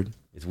Yeah. weird.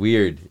 It's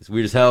weird. It's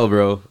weird as hell,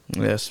 bro.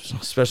 Yeah,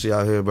 especially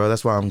out here, bro.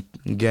 That's why I'm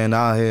getting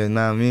out here. You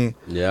know what I mean?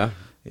 Yeah.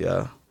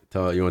 Yeah. You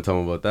want to tell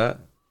them about that?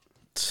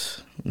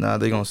 Nah,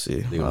 they gonna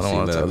see. They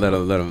gonna see. Let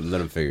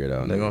them figure it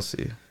out. They gonna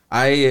see.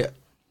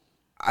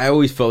 I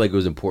always felt like it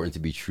was important to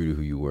be true to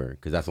who you were,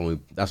 because that's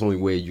the only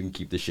way you can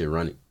keep this shit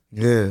running.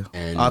 Yeah.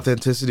 And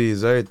authenticity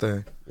is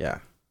everything. Yeah.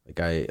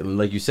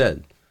 Like you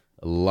said,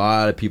 a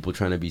lot of people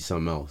trying to be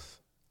something else.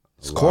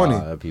 It's corny. A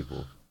lot of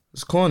people.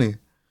 It's corny.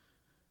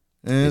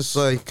 And it's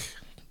like,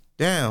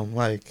 damn,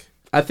 like.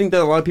 I think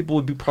that a lot of people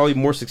would be probably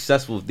more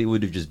successful if they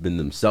would have just been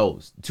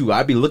themselves too.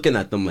 I'd be looking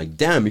at them like,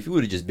 damn, if you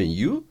would have just been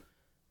you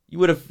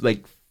would have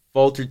like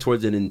faltered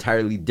towards an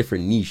entirely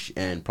different niche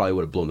and probably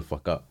would have blown the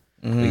fuck up.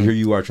 Like here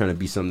you are trying to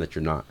be something that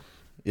you're not.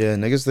 Yeah,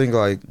 niggas think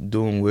like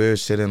doing weird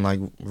shit and like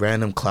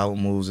random clout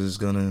moves is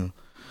gonna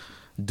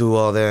do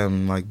all that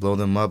and like blow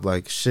them up.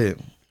 Like shit,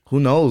 who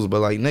knows? But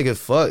like nigga,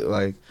 fuck.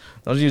 Like,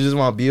 don't you just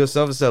want to be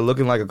yourself instead of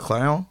looking like a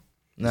clown?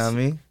 You know what I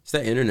mean? It's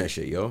that internet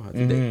shit, yo. I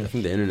think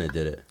the internet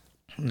did it.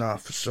 Nah,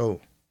 for sure.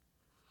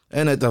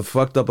 And it done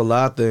fucked up a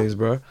lot of things,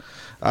 bro.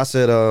 I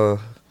said,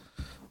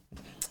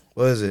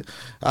 what is it?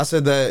 I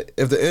said that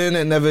if the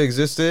internet never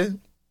existed,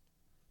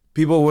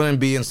 people wouldn't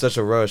be in such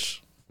a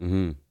rush.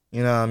 Mm-hmm.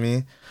 You know what I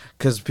mean?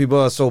 Because people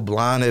are so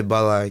blinded by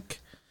like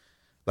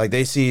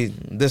they see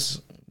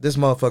this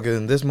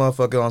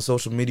motherfucker on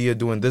social media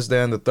doing this,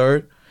 that, and the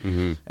third,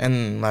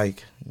 and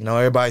like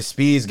everybody's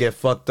speeds get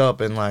fucked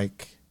up, and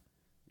like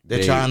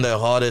they're trying their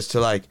hardest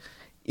to like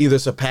either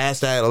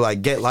surpass that or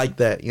like get like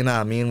that. You know what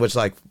I mean? Which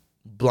like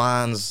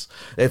blinds,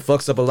 it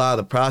fucks up a lot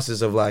of the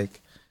process of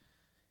like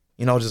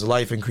just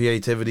life and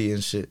creativity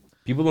and shit.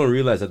 People don't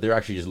realize that they're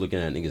actually just looking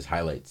at niggas'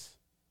 highlights.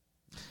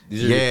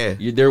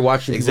 They're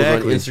watching people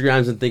on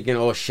Instagrams and thinking,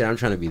 "Oh shit, I'm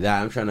trying to be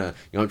that. I'm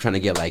trying to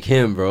get like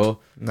him, bro."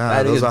 Nah,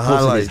 that those are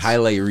highlights. His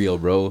highlight reel,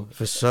 bro.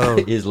 For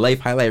sure. His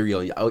life highlight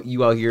reel.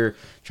 You out here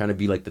trying to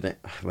be like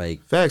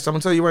like. Facts. I'm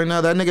gonna tell you right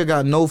now, that nigga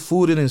got no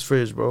food in his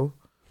fridge, bro.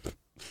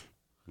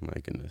 My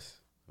goodness.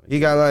 He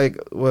got like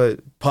what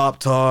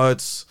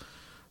Pop-Tarts,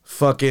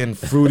 fucking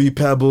Fruity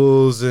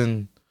Pebbles,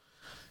 and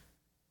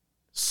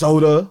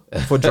soda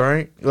for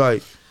drink.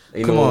 Like.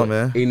 Come on,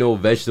 man. Ain't no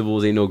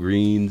vegetables, ain't no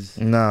greens.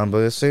 Nah, but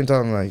at the same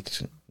time, like,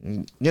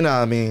 you know what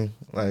I mean?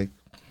 Like,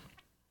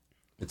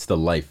 it's the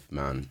life,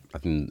 man. I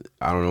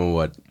don't know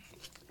what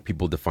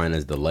people define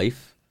as the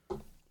life,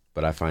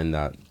 but I find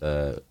that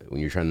when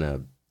you're trying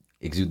to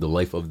exude the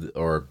life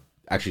or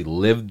actually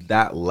live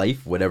that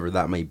life, whatever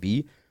that might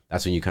be,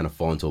 that's when you kind of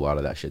fall into a lot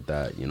of that shit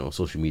that,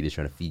 social media is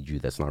trying to feed you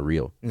that's not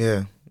real.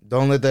 Yeah.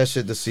 Don't let that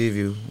shit deceive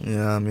you. You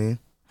know what I mean?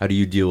 How do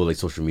you deal with like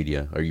social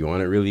media? Are you on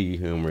it really?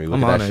 I'm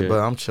on it, but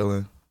I'm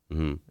chilling.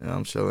 Mm-hmm. Yeah,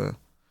 I'm chilling.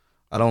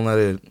 I don't let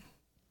it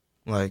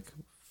like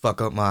fuck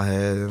up my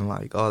head and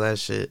like all that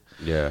shit.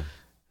 Yeah,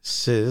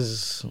 shit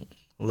is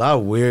a lot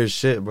of weird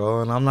shit,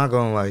 bro. And I'm not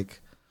gonna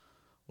like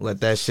let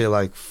that shit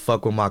like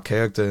fuck with my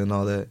character and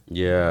all that.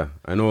 Yeah,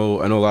 I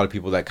know a lot of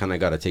people that kind of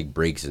gotta take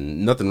breaks,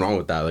 and nothing wrong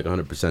with that. Like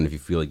 100% if you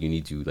feel like you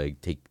need to like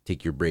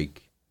take your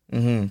break.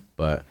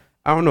 But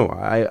I don't know.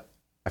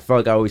 I feel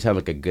like I always have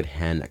like a good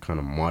hand at kind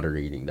of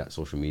moderating that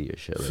social media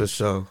shit. Like, for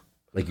sure.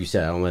 Like you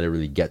said, I don't let it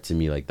really get to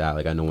me like that.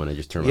 Like I know when I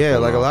just turn my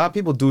phone like off. A lot of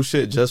people do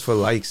shit just for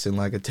likes and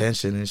like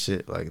attention and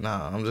shit. Like,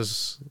 nah, I'm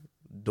just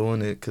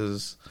doing it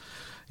because,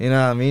 you know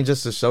what I mean?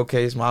 Just to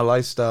showcase my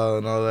lifestyle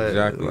and all that.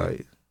 Exactly.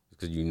 Like,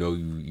 because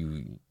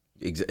you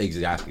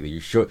exactly.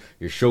 You're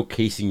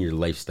showcasing your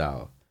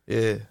lifestyle.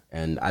 Yeah.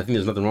 And I think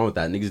there's nothing wrong with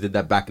that. Niggas did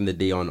that back in the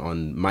day on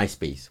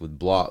MySpace with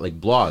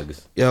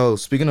blogs. Yo,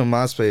 speaking of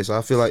MySpace,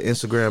 I feel like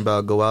Instagram about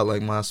to go out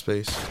like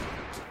MySpace.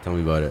 Tell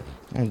me about it.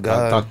 Oh,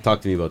 God.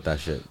 Talk to me about that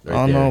shit. Right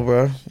I don't know,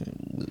 bro.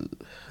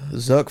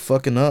 Zuck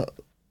fucking up.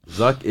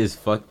 Zuck is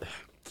fucking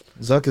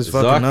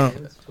up.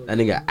 That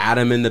nigga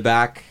Adam in the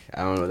back.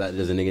 I don't know.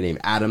 There's a nigga named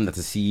Adam that's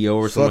a CEO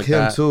or something like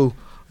that. Fuck him too,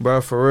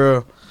 bro, for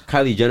real.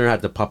 Kylie Jenner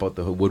had to pop out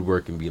the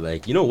woodwork and be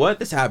like, you know what?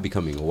 This app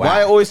becoming whack. Why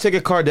I always take a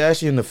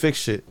Kardashian to fix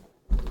shit?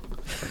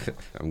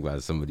 I'm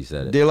glad somebody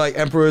said it. They're like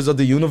emperors of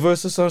the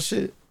universe or some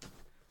shit.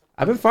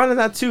 I've been finding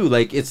that too.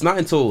 Like, it's not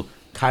until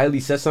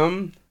Kylie says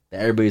something that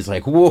everybody's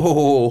like, whoa,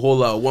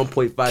 hold up,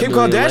 1.5 Kim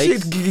million Kardashian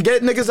likes.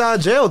 Get niggas out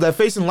of jail that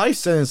facing life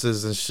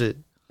sentences and shit.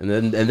 And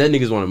then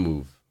niggas want to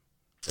move.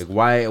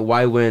 Like,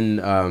 why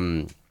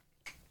when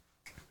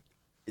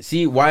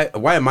see, why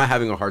am I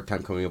having a hard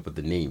time coming up with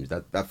the names?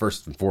 That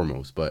first and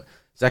foremost. But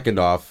second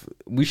off,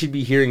 we should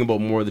be hearing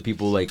about more of the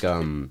people like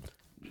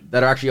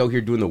that are actually out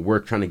here doing the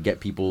work, trying to get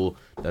people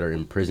that are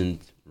imprisoned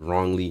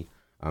wrongly,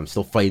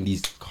 still fighting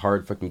these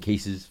hard fucking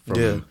cases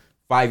from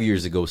 5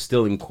 years ago,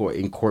 still in court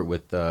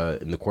with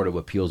in the Court of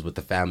Appeals with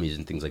the families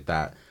and things like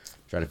that,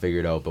 trying to figure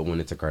it out. But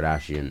when it's a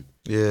Kardashian,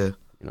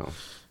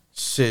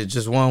 shit,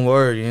 just one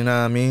word, you know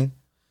what I mean?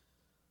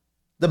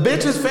 The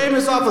bitch is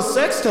famous off a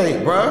sex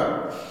tape,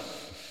 bruh.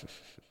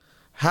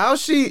 How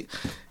she?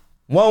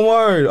 One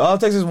word. All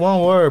it takes is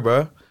one word,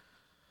 bruh.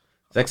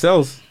 Sex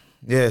sells.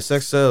 Yeah,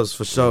 sex sells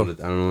for sure. I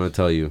don't know what to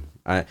tell you.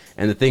 And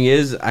the thing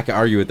is, I can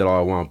argue with it all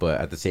I want, but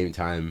at the same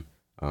time,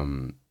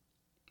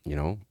 you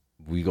know,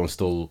 we gonna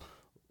still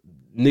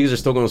niggas are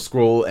still gonna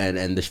scroll,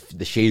 and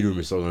the shade room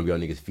is still gonna be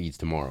on niggas' feeds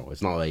tomorrow.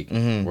 It's not like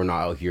we're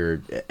not out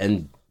here,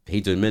 and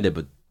hate to admit it,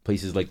 but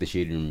places like the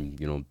shade room,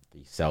 you know,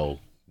 they sell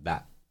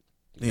that.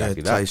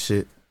 Exactly tight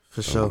shit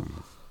for sure.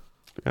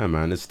 Yeah,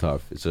 man, it's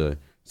tough. It's a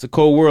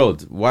cold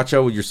world. Watch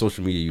out with your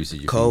social media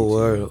usage. Cold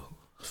world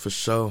for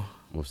sure.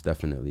 Most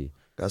definitely.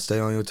 Gotta stay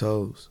on your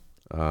toes.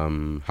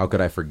 How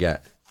could I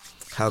forget?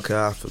 How could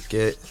I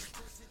forget?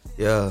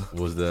 Yeah.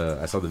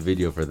 I saw the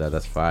video for that.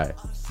 That's fire.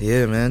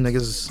 Yeah, man.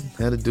 Niggas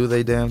had to do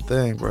their damn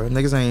thing, bro.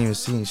 Niggas ain't even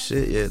seen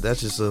shit yet.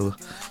 That's just a,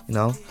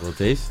 little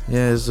taste?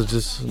 Yeah, it's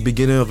just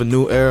beginning of a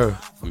new era.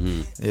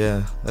 Mm-hmm.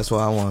 Yeah, that's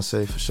what I want to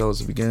say for sure. It's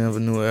the beginning of a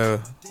new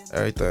era.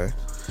 Everything.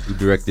 Who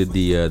directed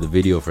the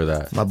video for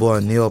that? My boy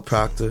Neil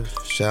Proctor.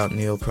 Shout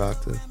Neil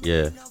Proctor.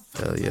 Yeah.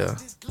 Hell yeah.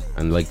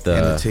 And like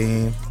and the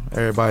team,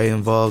 everybody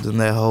involved in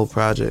that whole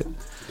project.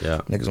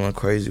 Yeah. Niggas went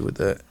crazy with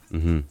that.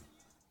 Mm-hmm.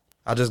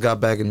 I just got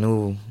back a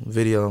new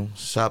video.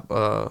 Shout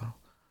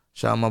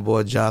my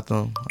boy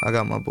Jotham. I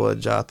got my boy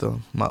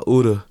Jotham. My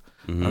Uda.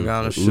 Mm-hmm. I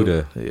got him to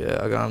shoot. Yeah,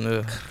 I got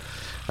him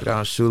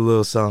to shoot a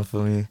little something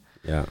for me.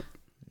 Yeah.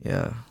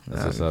 Yeah.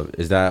 That's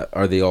what's up.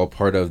 Are they all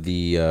part of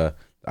the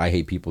I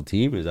Hate People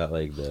team? Is that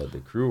like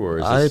the crew, or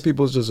is I Hate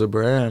People's just a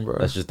brand, bro?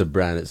 That's just the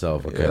brand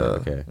itself. Okay. Yeah,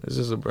 Okay. It's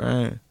just a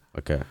brand.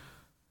 Okay.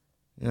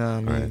 You know what I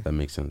mean? All right, that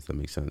makes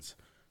sense.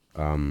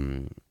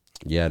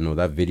 Yeah, no,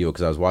 that video,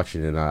 because I was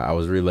watching it, and I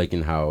was really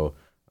liking how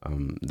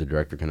the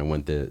director kind of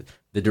went the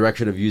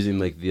direction of using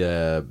like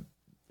the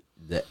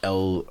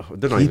L.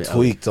 He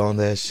tweaked on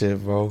that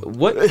shit, bro.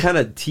 What kind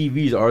of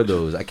TVs are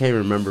those? I can't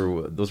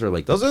remember. Those are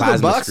like those are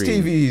the box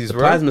screen. TVs, the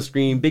bro. Plasma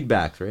screen, big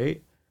backs,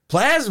 right?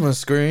 Plasma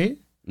screen.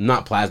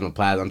 Not plasma.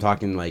 I'm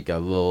talking like a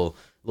little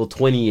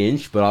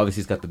 20-inch, but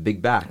obviously it's got the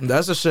big back.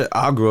 That's the shit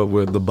I grew up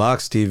with, the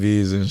box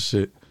TVs and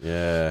shit.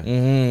 Yeah.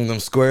 Them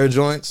square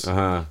joints.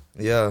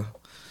 Yeah.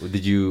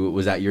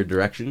 Was that your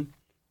direction?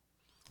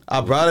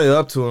 I brought it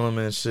up to him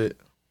and shit.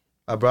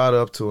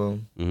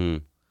 Mm-hmm.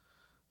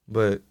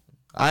 But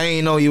I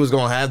ain't know he was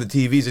gonna have the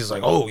TVs. He's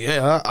like, oh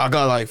yeah, I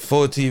got like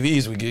 4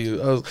 TVs we give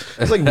you. I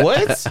was like,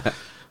 what?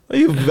 Are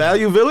you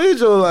Value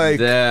Village or like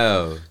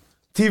Damn.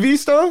 TV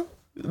stuff?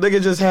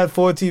 Nigga just had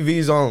 4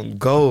 TVs on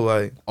go,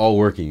 like all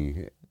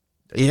working.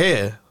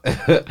 Yeah.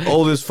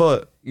 Old as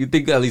fuck. You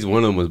think at least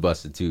one of them was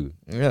busted too?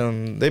 Yeah,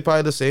 they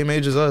probably the same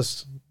age as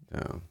us.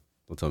 No,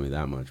 don't tell me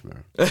that much,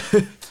 man.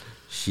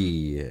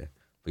 Shit.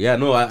 But yeah,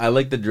 no, I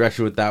like the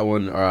direction with that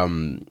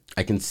one.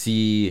 I can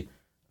see,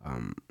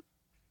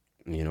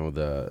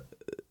 the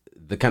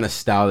kind of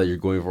style that you're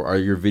going for. Are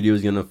your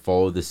videos gonna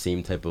follow the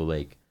same type of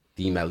like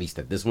theme at least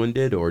that this one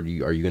did, or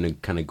are you gonna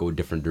kind of go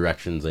different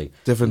directions? Like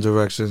different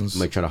directions. You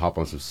might try to hop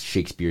on some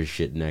Shakespeare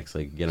shit next,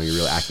 like get on your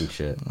real acting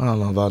shit. I don't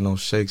know about no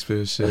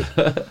Shakespeare shit.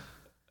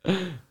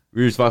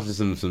 We were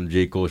watching some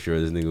J. Cole show.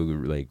 This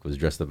nigga like was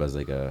dressed up as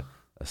like a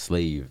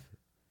slave.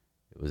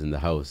 It was in the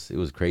house. It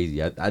was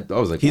crazy. I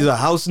was like, he's a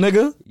house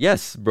nigga?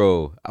 Yes,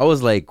 bro. I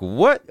was like,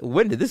 what?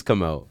 When did this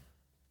come out?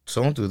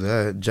 So don't do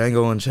that.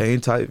 Django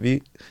Unchained type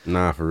beat.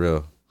 Nah, for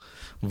real.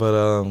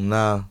 But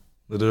nah.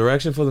 The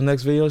direction for the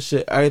next video,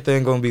 shit,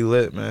 everything gonna be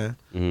lit, man.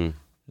 Mm-hmm.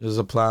 Just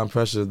applying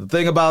pressure. The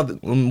thing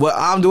about what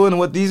I'm doing and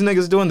what these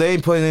niggas doing, they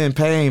ain't putting in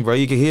pain, bro.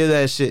 You can hear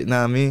that shit, know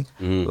what I mean?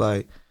 Mm-hmm.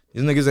 Like,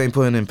 these niggas ain't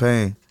putting in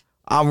pain.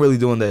 I'm really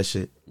doing that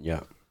shit.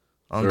 Yeah.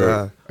 On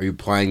God. Are you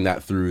applying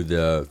that through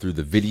the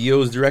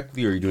videos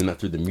directly, or are you doing that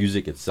through the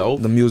music itself?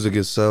 The music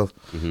itself.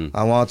 Mm-hmm.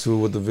 I want to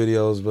with the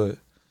videos, but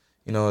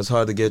it's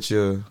hard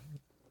to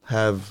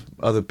have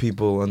other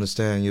people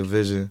understand your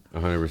vision.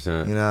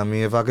 100%. You know what I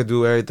mean? If I could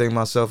do everything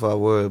myself, I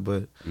would,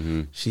 but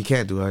mm-hmm. she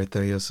can't do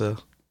everything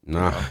herself.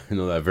 Nah, you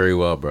know that very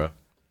well, bro.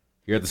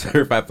 You're at the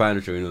Certified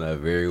Planner Show, you know that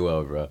very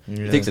well, bro.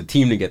 Yeah. It takes a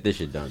team to get this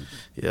shit done.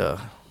 Yeah,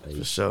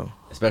 for sure.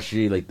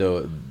 Especially like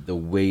the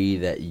way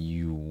that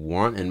you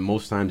want, and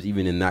most times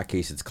even in that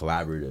case it's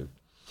collaborative.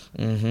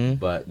 Mm-hmm.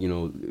 But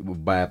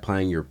by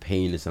applying your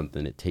pain to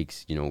something, it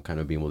takes kind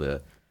of being able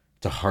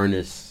to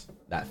harness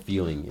that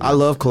feeling. I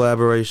love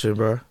collaboration,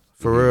 bro.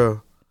 For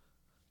real.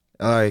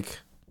 Like,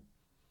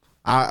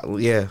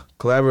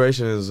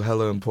 collaboration is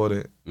hella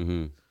important.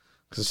 Mm-hmm.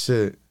 Cause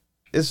shit,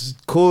 it's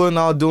cool and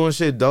all doing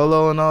shit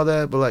dolo and all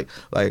that, but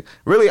like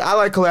really, I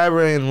like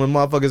collaborating with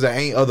motherfuckers that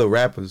ain't other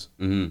rappers.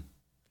 Mm-hmm.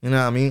 You know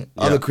what I mean?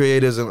 Yeah. Other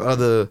creators and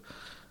other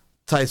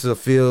types of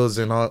fields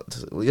and all,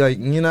 like,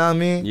 you know what I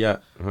mean? Yeah,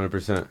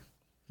 100%.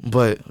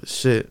 But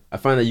shit, I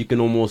find that you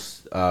can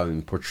almost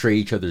portray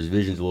each other's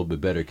visions a little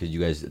bit better because you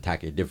guys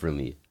attack it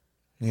differently.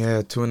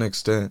 Yeah, to an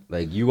extent.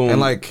 Like you won't, and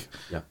like,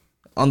 yeah.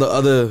 On the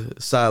other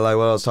side, like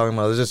what I was talking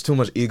about, there's just too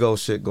much ego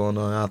shit going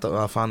on.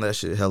 I find that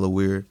shit hella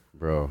weird,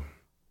 bro.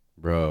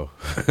 Yeah,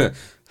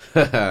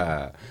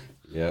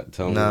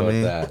 tell me about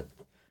that.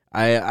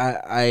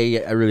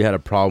 I really had a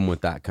problem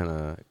with that kind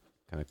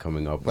of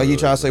coming up. Like you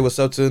try to say what's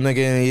up to the nigga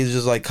and he's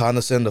just like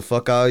condescend the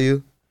fuck out of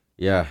you.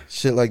 Yeah,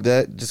 shit like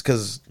that, just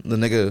because the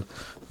nigga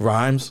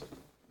rhymes.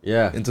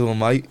 Yeah, into a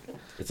mic.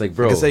 It's like,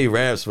 bro, I can say he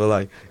raps, but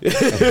like,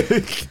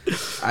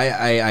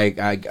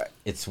 I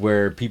it's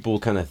where people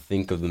kind of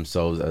think of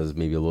themselves as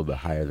maybe a little bit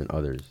higher than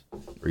others,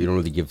 or you don't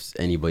really give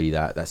anybody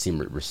that same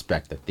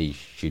respect that they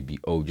should be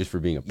owed just for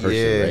being a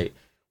person, right?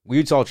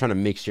 We're all trying to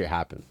make shit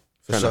happen.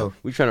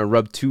 We're trying to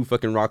rub two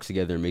fucking rocks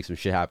together and make some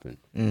shit happen.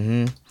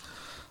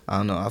 I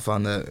don't know. I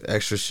find that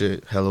extra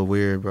shit hella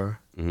weird, bro.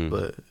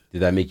 But did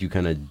that make you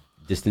kind of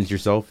distance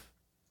yourself?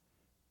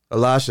 A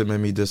lot of shit made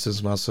me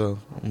distance myself,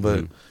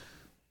 but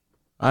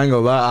I ain't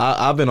gonna lie.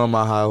 I've been on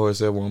my high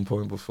horse at one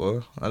point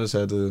before. I just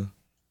had to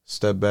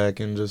step back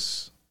and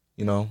just,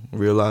 you know,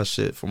 realize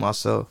shit for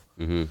myself,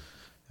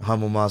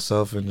 humble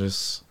myself, and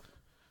just,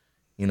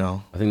 you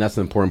know. I think that's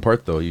the important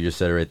part, though. You just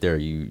said it right there.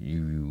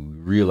 You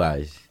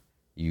realize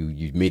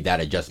you made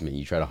that adjustment.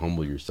 You try to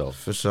humble yourself.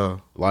 For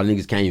sure. A lot of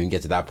niggas can't even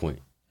get to that point.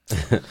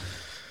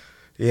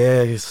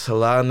 Yeah, it's a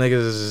lot of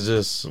niggas is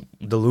just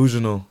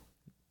delusional.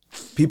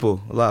 A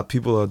lot of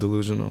people are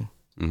delusional.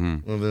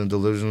 Live in a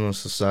delusional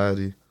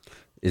society.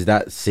 Is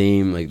that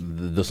same, like,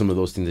 some of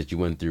those things that you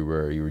went through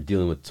where you were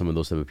dealing with some of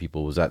those type of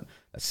people, was that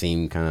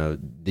same kind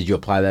of, did you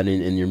apply that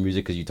in your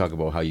music? Because you talk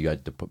about how you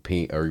got to put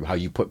pain, or how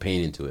you put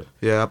pain into it.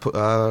 Yeah,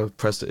 I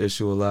press the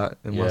issue a lot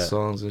in my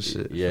songs and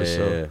shit. Yeah, for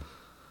sure.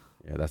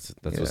 Yeah, that's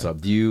what's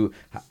up.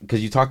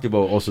 Because you talked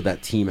about also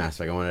that team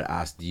aspect, I wanted to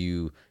ask,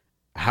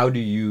 how do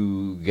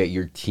you get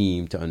your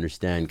team to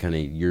understand kind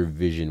of your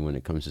vision when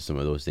it comes to some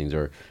of those things?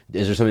 Or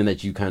is there something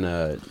that you kind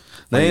of...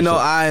 There ain't no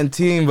I in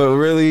team, but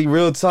really,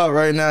 real talk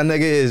right now,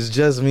 nigga, is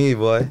just me,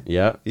 boy.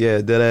 Yeah?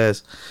 Yeah, dead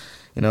ass.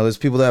 You know, there's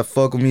people that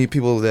fuck with me,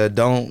 people that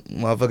don't,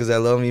 motherfuckers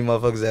that love me,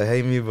 motherfuckers that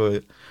hate me,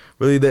 but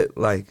really that,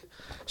 like,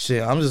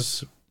 shit, I'm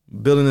just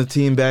building the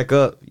team back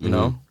up, you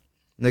know?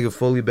 Nigga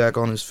fully back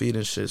on his feet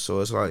and shit, so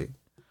it's like,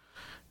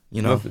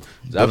 you know,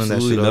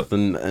 absolutely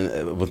nothing.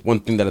 And with one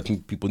thing that I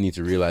think people need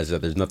to realize is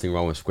that there's nothing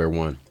wrong with square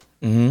one.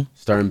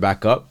 Starting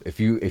back up.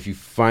 If you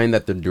find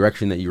that the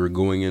direction that you were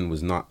going in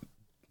was not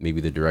maybe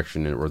the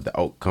direction or the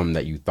outcome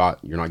that you thought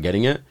you're not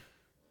getting it,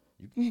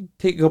 you can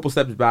take a couple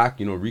steps back.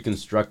 You know,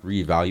 reconstruct,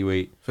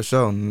 reevaluate. For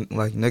sure.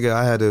 Like, nigga,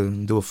 I had to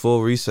do a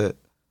full reset.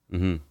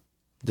 Push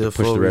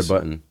the red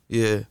button.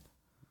 Yeah,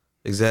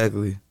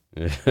 exactly.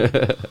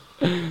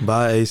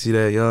 Bye, AC,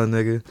 that young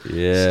nigga.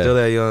 Yeah, still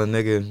that young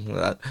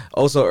nigga.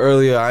 Also,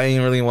 earlier I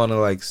ain't really want to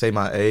like say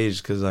my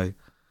age because like,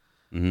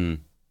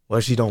 what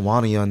if she don't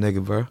want a young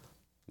nigga, bro?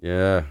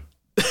 Yeah,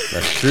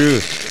 that's true.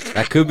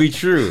 That could be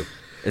true.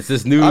 It's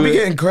this new. I be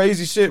getting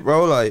crazy shit,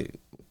 bro. Like,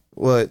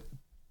 what?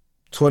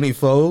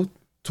 24,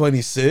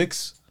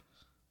 26,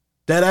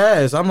 that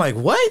ass. I'm like,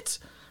 what?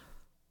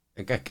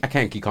 I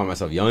can't keep calling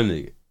myself young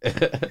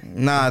nigga.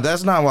 Nah,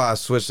 that's not why I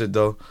switched it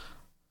though.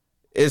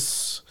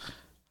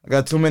 I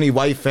got too many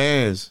white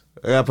fans.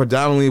 I got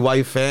predominantly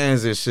white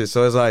fans and shit.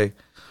 So it's like,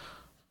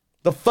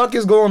 the fuck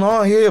is going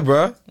on here,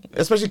 bro?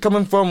 Especially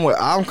coming from where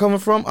I'm coming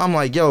from. I'm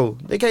like, yo,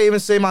 they can't even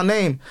say my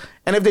name.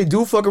 And if they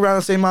do fuck around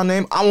and say my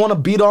name, I want to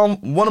beat on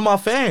one of my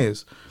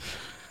fans.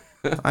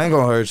 I ain't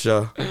gonna hurt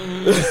y'all.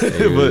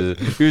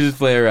 But you just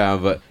play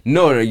around. But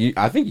no,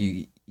 I think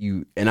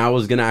you and I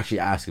was gonna actually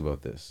ask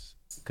about this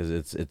because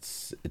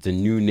it's a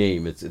new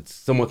name. It's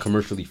somewhat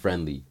commercially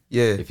friendly,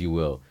 if you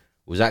will.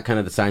 Was that kind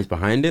of the science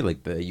behind it?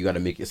 Like, you got to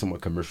make it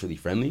somewhat commercially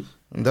friendly?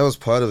 That was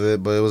part of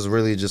it, but it was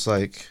really just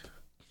like...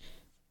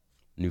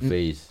 New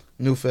phase,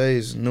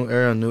 new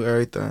era, new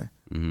everything.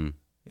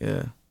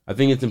 Yeah. I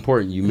think it's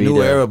important. You made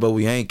new era, but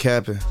we ain't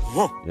capping.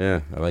 Yeah,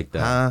 I like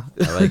that.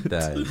 I like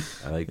that.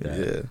 I like that.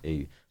 Yeah.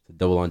 Hey, it's a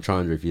double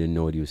entendre if you didn't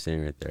know what he was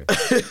saying right there.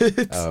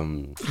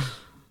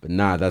 But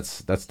nah,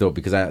 that's dope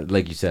because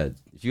like you said,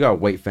 if you got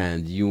white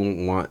fans, you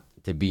won't want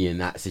to be in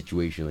that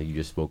situation like you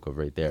just spoke of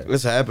right there.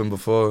 It's happened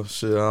before.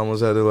 Shit, I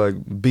almost had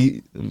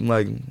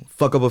to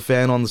fuck up a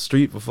fan on the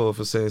street before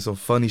for saying some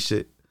funny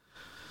shit.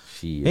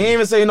 He ain't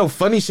even saying no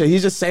funny shit.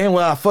 He's just saying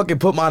what I fucking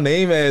put my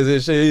name as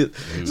and shit.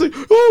 He's like,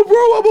 oh,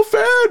 bro, I'm a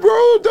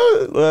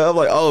fan, bro. I'm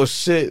like, oh,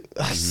 shit.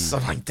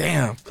 I'm like,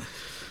 damn.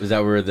 Is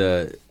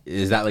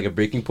that like a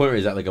breaking point or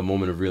is that like a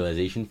moment of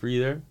realization for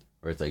you there?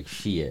 Or it's like,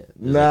 shit.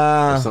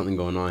 There's something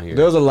going on here.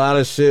 There was a lot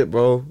of shit,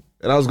 bro.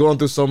 And I was going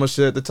through so much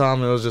shit at the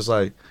time. And it was just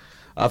like,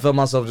 I felt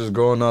myself just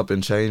growing up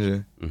and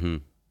changing.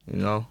 You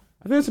know?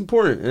 I think it's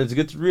important. And it's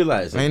good to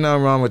realize. Ain't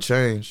nothing wrong with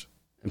change.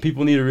 And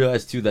people need to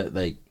realize, too, that,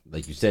 like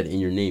you said, in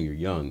your name, you're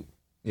young.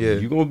 Yeah.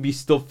 You're going to be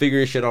still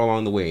figuring shit out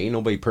along the way. Ain't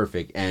nobody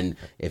perfect. And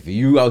if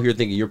you out here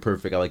thinking you're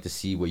perfect, I like to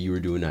see what you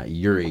were doing at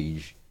your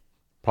age.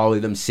 Probably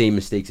them same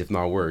mistakes, if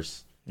not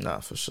worse.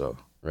 Nah, for sure.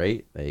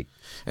 Right? Like,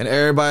 and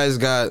everybody's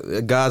got...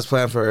 God's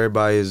plan for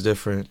everybody is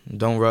different.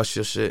 Don't rush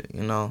your shit,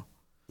 you know?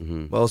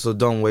 But also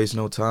don't waste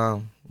no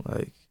time.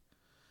 Like,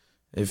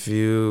 if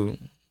you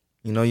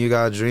know you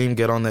got a dream,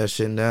 get on that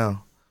shit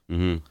now.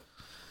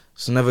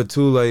 It's never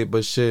too late,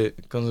 but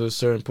shit comes to a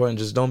certain point.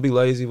 Just don't be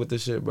lazy with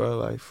this shit, bro.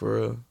 Like,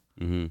 for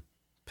real.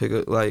 Pick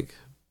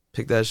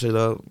that shit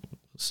up.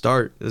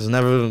 Start. It's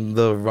never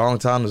the wrong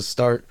time to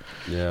start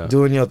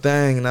doing your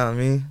thing, you know what I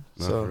mean?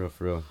 For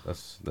real.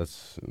 That's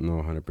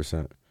no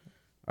 100%.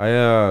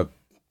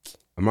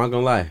 I'm not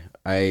gonna lie.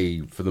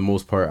 for the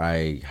most part,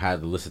 I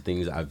had a list of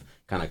things. I've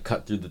kind of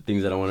cut through the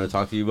things that I want to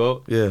talk to you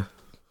about. Yeah.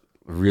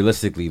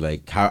 Realistically,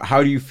 like,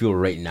 how do you feel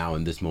right now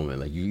in this moment?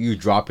 Like, you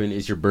dropping,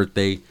 it's your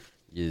birthday.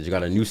 You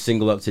got a new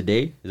single up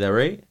today. Is that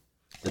right?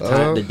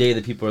 The day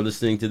that people are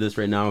listening to this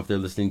right now, if they're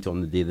listening to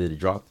on the day that it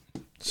dropped.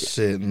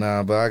 Shit,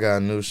 nah, but I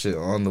got new shit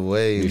on the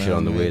way. New shit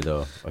on the way,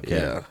 though. Okay.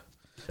 Yeah.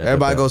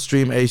 Everybody go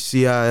stream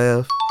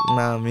HCIF. You know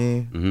what I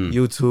mean? Mm-hmm.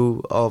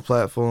 YouTube, all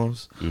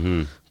platforms.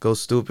 Mm-hmm. Go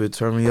stupid.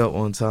 Turn me up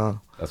one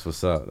time. That's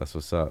what's up. That's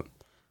what's up.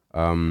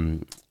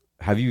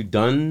 Have you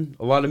done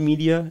a lot of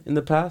media in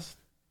the past?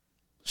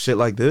 Shit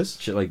like this?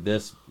 Shit like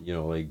this, you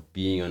know, like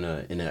being on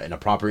in a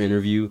proper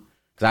interview.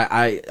 Cause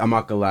I'm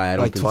not gonna lie, I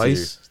don't like consider...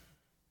 twice.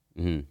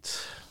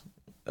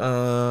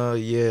 Mm-hmm.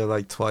 Yeah,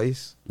 like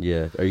twice.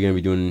 Yeah, are you gonna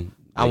be doing?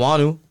 Like, I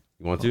want to.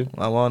 You want to?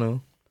 I want to.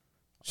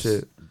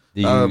 Shit.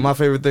 You... My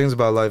favorite things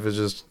about life is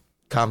just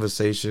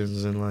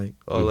conversations and like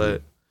all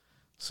that.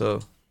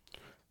 So.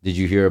 Did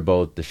you hear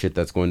about the shit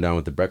that's going down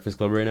with the Breakfast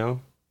Club right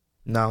now?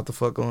 Nah, what the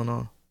fuck going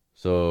on?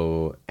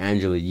 So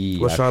Angela Yee.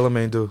 What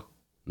Charlamagne do?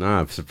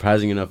 Nah,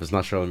 surprising enough, it's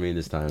not Charlamagne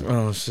this time.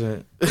 Oh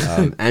shit.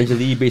 Angela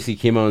Yee basically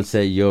came out and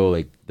said, "Yo,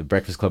 like the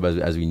Breakfast Club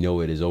as we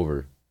know it is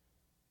over."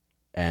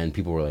 And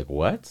people were like,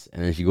 "What?"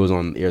 And then she goes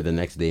on air the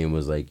next day and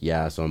was like,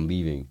 "Yeah, so I'm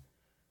leaving.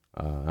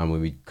 I'm gonna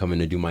be coming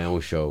to do my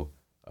own show."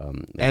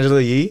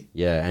 Angela Yee?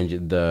 Yeah,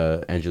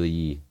 Angela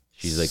Yee.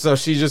 She's like, so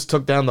she just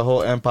took down the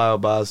whole empire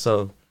by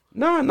herself.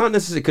 No, not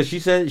necessarily, because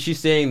she's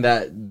saying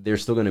that they're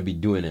still gonna be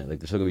doing it, like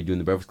they're still gonna be doing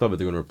the Breakfast Club, but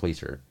they're gonna replace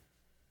her.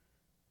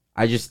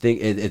 I just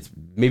think it's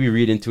maybe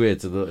read into it.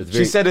 It's very...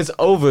 She said it's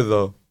over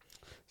though.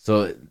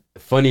 So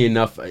funny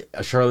enough,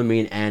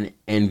 Charlamagne and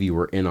Envy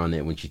were in on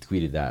it when she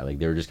tweeted that. Like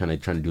they were just kind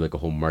of trying to do like a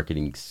whole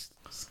marketing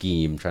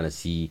scheme, trying to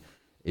see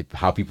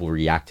how people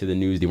react to the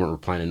news. They weren't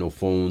replying to no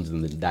phones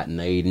and that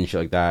night and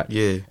shit like that.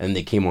 Yeah. And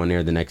they came on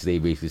air the next day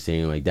basically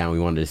saying like, "Damn, we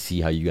wanted to see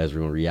how you guys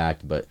were gonna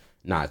react, but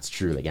nah, it's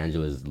true. Like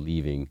Angela's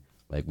leaving.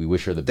 Like we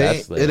wish her the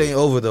best." Like, it ain't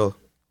over though.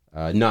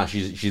 Nah,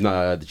 she's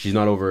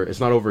not over. It's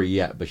not over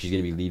yet, but she's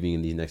gonna be leaving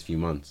in these next few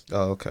months.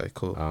 Oh, okay,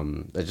 cool.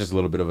 That's just a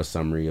little bit of a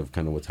summary of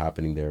kind of what's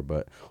happening there.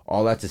 But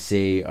all that to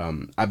say,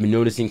 I've been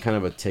noticing kind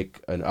of an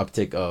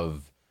uptick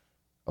of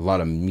a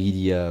lot of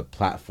media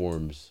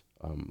platforms,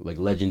 like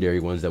legendary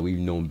ones that we've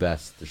known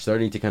best. They're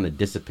starting to kind of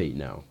dissipate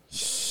now.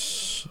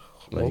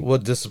 Like,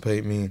 what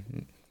dissipate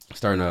mean?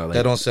 Starting to like,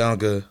 that don't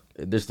sound good.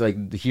 There's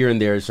like here and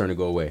there, it's starting to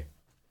go away.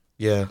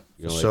 Yeah,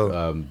 you know, sure.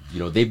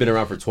 Like, they've been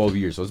around for 12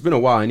 years, so it's been a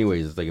while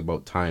anyways. It's like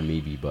about time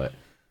maybe, but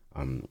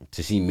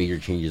to see major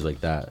changes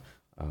like that,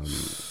 I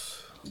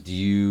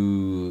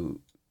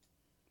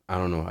don't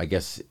know, I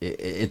guess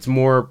it's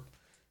more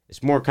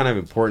kind of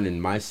important in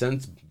my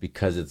sense,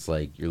 because it's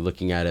like you're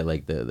looking at it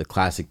like the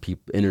classic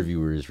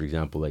interviewers, for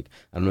example. Like,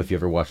 I don't know if you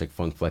ever watched like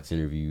Funk Flex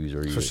interviews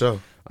or for sure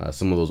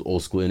some of those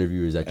old school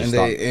interviewers that just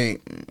it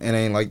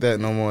ain't like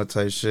that no more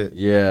type shit.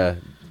 Yeah.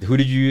 Who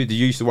did you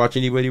used to watch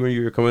anybody when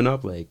you were coming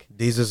up? Like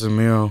Jesus and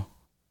Miro.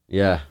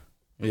 Yeah.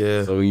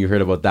 So when you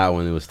heard about that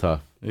one, it was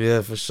tough.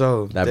 Yeah, for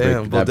sure.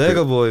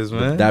 Bodega Boys,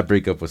 man. That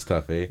breakup was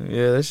tough, eh?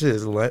 Yeah,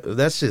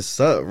 that shit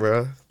sucked,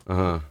 bro.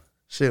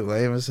 Shit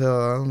lame as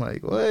hell. I'm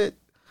like, what?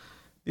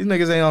 These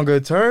niggas ain't on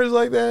good terms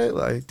like that?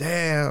 Like,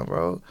 damn,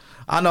 bro.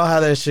 I know how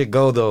that shit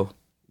go, though.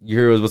 You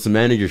heard it was with some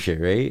manager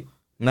shit, right?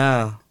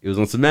 Nah. It was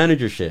on some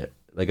manager shit.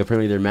 Like,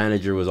 apparently their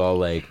manager was all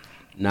like,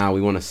 "Nah,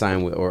 we want to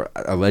sign with," or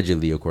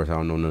allegedly, of course, I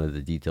don't know none of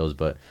the details,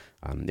 but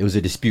it was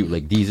a dispute.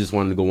 Like, Jesus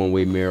wanted to go one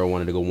way, Miro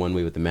wanted to go one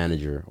way with the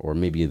manager, or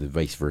maybe the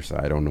vice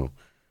versa. I don't know.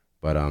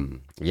 But,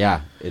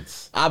 yeah,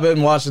 I've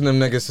been watching them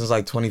niggas since,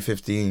 like,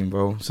 2015,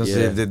 bro. Since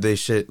they did they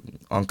shit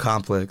on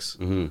Complex.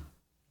 Mm-hmm.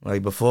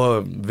 Like,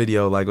 before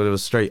video, like, when it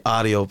was straight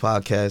audio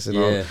podcasts and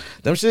all.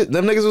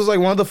 Them niggas was, like,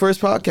 one of the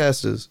first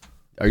podcasters.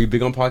 Are you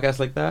big on podcasts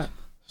like that?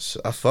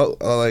 I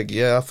fuck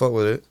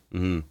with it.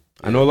 Mm-hmm.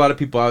 I know a lot of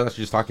people. I was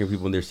actually just talking to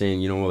people, and they're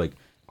saying, like,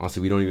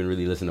 honestly, we don't even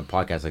really listen to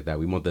podcasts like that.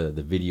 We want the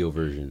video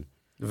version.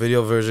 The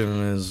video version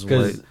is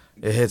what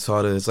it hits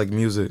harder. It's like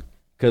music.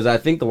 Because I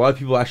think a lot of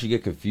people actually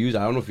get confused.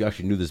 I don't know if you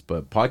actually knew this,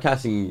 but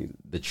podcasting,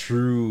 the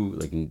true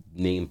like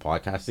name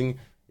podcasting,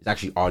 is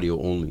actually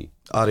audio only.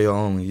 Audio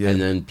only, yeah.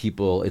 And then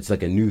people, it's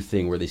like a new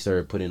thing where they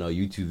started putting out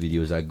YouTube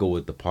videos that go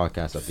with the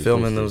podcast. That they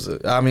filming those.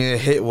 I mean,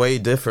 it hit way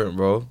different,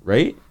 bro.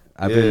 Right?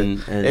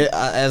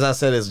 As I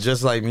said, it's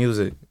just like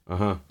music.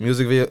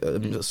 Music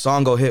video,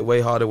 song go hit way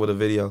harder with a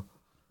video.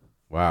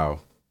 Wow.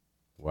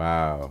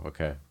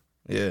 Okay.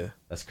 Yeah.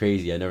 That's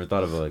crazy. I never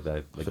thought of it like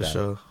that. For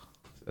sure.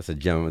 That's a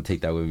gem. I'm gonna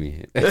take that with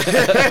me.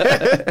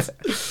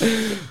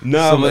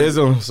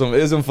 Some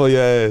ism for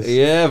your ass.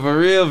 Yeah, for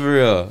real.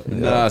 Yeah.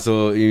 Nah,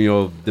 so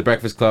the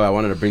Breakfast Club. I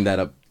wanted to bring that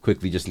up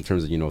quickly, just in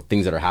terms of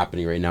things that are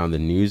happening right now in the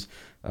news.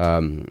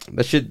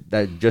 That shit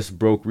that just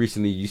broke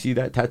recently. You see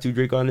that tattoo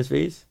Drake on his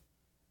face?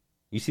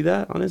 You see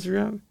that on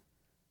Instagram?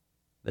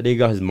 That nigga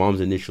got his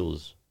mom's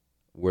initials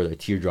where the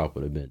teardrop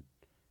would have been.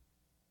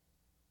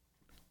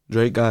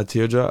 Drake got a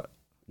teardrop?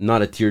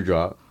 Not a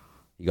teardrop.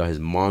 He got his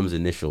mom's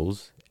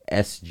initials,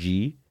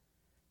 SG,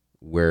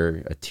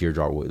 where a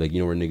teardrop would, like, you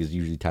know where niggas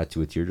usually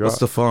tattoo a teardrop. What's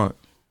the font?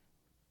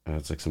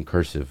 It's like some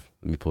cursive.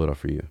 Let me pull it up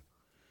for you.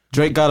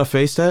 Drake got a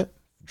face tat?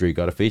 Drake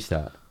got a face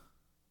tat.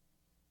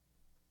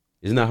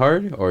 Isn't that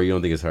hard, or you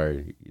don't think it's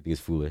hard? You think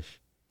it's foolish?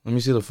 Let me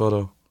see the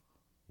photo.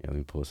 Yeah, let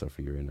me pull this up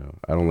for you right now.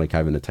 I don't like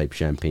having to type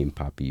champagne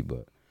poppy,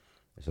 but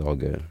it's all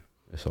good.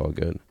 It's all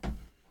good.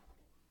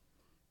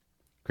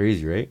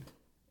 Crazy, right?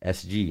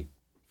 SG.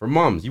 For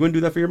moms. You wouldn't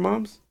do that for your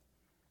moms?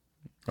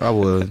 I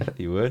would.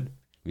 You would?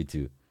 Me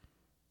too.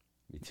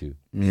 Me too.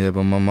 Yeah,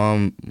 but my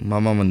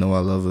mama know I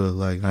love her.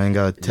 Like, I ain't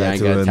got to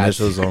tattoo her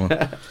initials on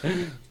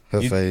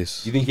her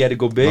face. You think he had to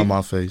go big? On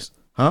my face.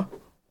 Huh?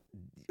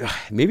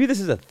 Maybe this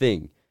is a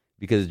thing.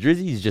 Because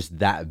Drizzy's just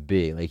that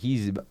big. Like,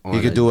 he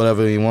could do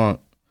whatever he want.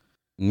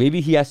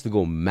 Maybe he has to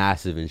go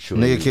massive and show.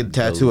 Nigga could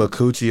tattoo a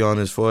coochie on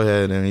his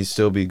forehead and he'd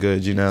still be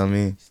good. You know what I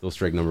mean? Still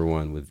strike number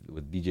one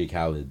with DJ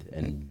Khaled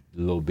and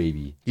Lil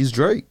Baby. He's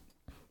Drake.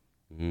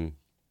 Mm-hmm.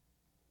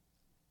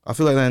 I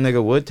feel like that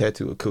nigga would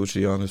tattoo a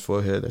coochie on his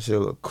forehead. That shit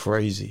look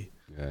crazy.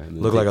 Yeah,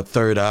 look like a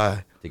third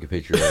eye. Take a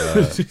picture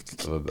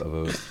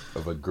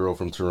of a girl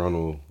from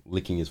Toronto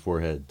licking his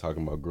forehead,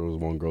 talking about girls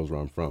want girls where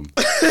I'm from.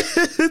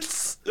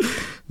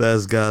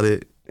 That's got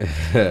it.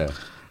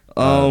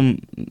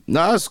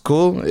 Nah, it's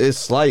cool.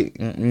 It's like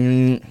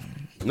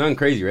nothing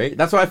crazy, right?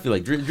 That's what I feel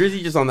like.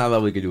 Drizzy just on that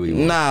level, he could do what he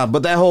wants. Nah,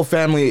 but that whole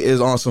family is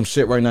on some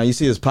shit right now. You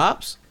see his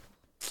pops?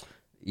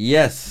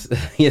 Yes,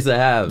 yes, I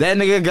have. That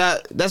nigga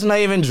got. That's not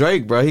even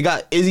Drake, bro. He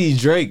got Izzy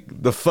Drake,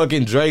 the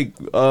fucking Drake.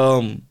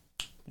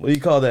 What do you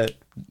call that?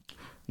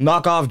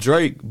 Knockoff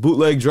Drake,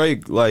 bootleg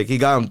Drake. Like, he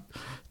got him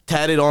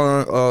tatted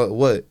on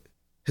what?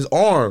 His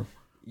arm.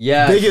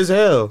 Yeah, big as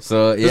hell.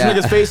 So yeah,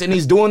 this nigga's face, and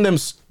he's doing them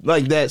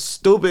like that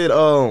stupid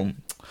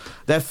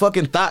that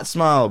fucking thought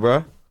smile,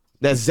 bro.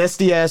 That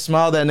zesty ass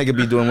smile that nigga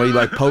be doing where he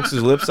like pokes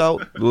his lips out,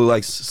 with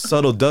like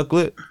subtle duck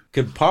lip.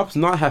 Could Pops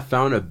not have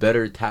found a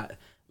better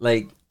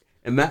like?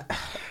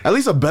 At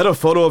least a better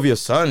photo of your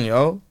son,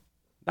 yo.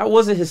 That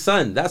wasn't his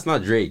son. That's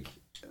not Drake.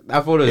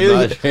 That photo is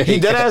not Drake. He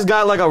dead ass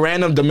got like a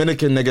random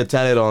Dominican nigga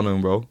tatted on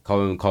him, bro.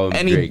 Call him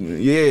Drake.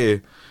 Yeah.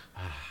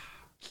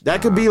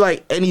 That could be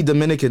like any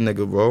Dominican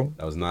nigga, bro.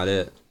 That was not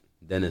it.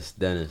 Dennis,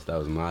 that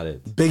was not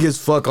it. Big as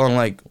fuck on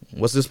like,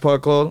 what's this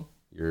part called?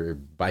 Your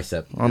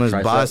bicep. On his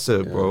tricep,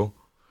 bicep, yeah. Bro.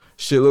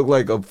 Shit look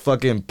like a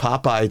fucking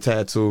Popeye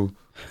tattoo.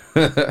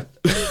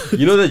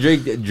 You know that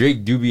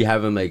Drake do be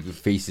having like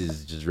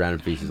faces, just random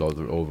faces all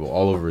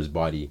over his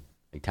body,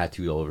 like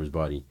tattooed all over his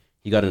body.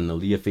 He got an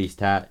Aaliyah face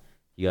tat.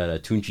 He got a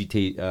Tunchi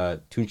face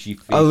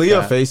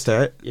Aaliyah face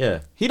tat? Yeah.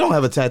 He don't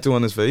have a tattoo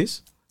on his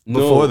face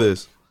before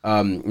this.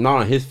 Not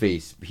on his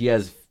face. He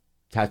has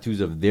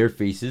tattoos of their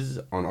faces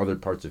on other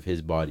parts of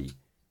his body.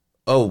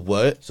 Oh,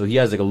 what? So he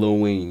has like a Lil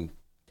Wayne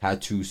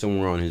tattoo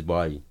somewhere on his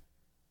body.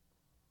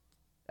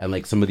 And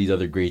like some of these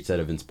other greats that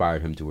have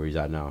inspired him to where he's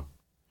at now.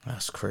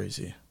 That's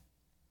crazy.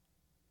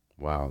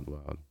 Wow.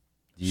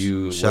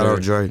 Shout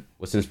out Drake.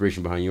 What's the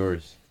inspiration behind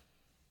yours?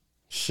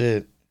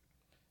 Shit.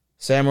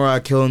 Samurai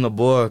killing the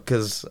boy,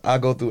 because I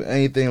go through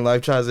anything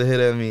life tries to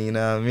hit at me, you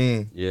know what I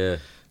mean? Yeah.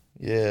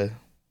 Yeah.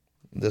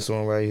 This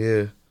one right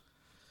here.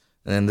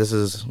 And this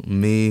is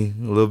me,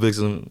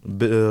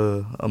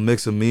 a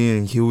mix of me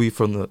and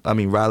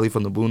Riley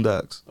from the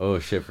Boondocks. Oh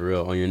shit, for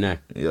real? On your neck?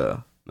 Yeah.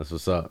 That's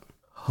what's up.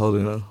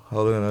 Holding a,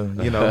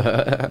 you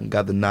know,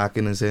 got the knock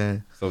in his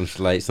hand. Some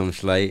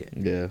slight.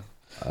 Yeah.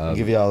 I'll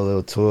give y'all a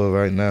little tour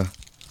right now.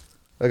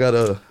 I got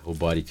a whole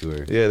body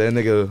tour. Yeah, that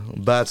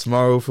nigga Bats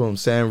Maru from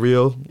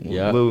Sanrio.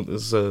 Yeah.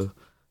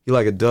 He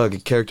like a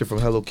character from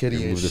Hello Kitty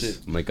and move shit.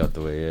 This mic out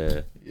the way,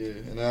 yeah. Yeah,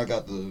 and then I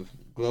got the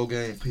Glow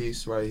Gang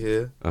piece right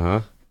here.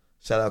 Uh-huh.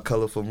 Shout out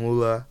Colorful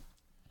Moolah.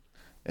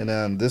 And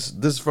then this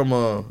is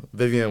from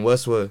Vivian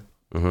Westwood.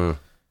 Uh-huh.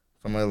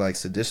 From like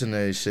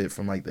seditionary shit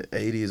from like the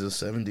 80s or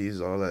 70s,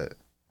 all that.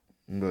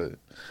 But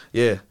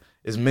yeah,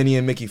 it's Minnie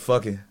and Mickey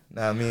fucking.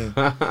 Know what I mean?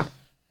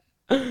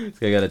 This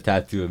guy got a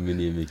tattoo of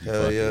Minnie and Mickey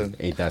Hell fucking. Yeah.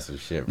 Ain't that some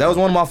shit, bro? That was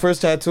one of my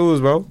first tattoos,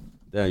 bro.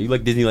 Yeah, you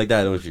like Disney like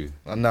that, don't you?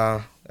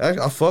 Nah,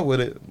 I fuck with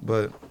it,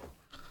 but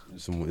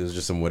it was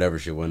just some whatever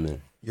shit, wasn't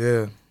it?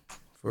 Yeah,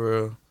 for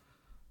real.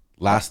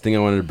 Last thing I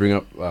wanted to bring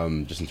up,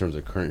 just in terms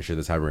of current shit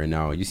that's happening right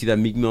now. You see that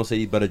Meek Mill said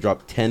he's about to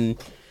drop 10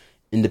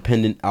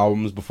 independent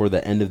albums before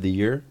the end of the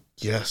year?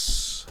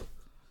 Yes.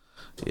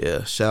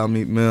 Yeah, shout out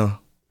Meek Mill.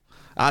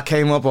 I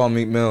came up on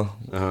Meek Mill.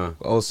 Uh-huh.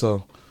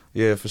 Also,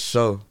 yeah, for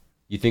sure.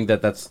 You think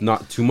that that's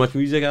not too much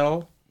music at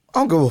all? I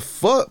don't give a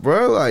fuck,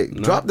 bro. Like,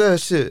 drop that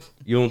shit.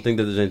 You don't think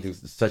that there's anything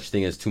such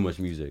thing as too much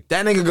music?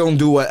 That nigga gonna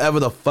do whatever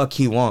the fuck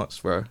he wants,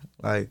 bro.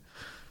 Like,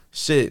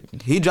 shit.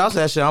 He drops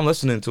that shit, I'm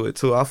listening to it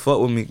too. I fuck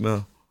with Meek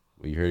Mill.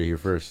 Well, you heard it here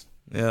first.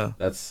 Yeah.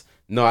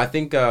 I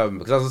think,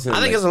 because I was listening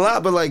I think it's a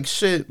lot, but like,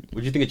 shit.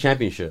 What'd you think of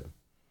Championship?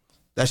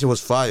 That shit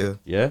was fire.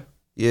 Yeah?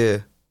 Yeah.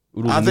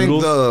 I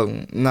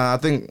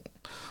think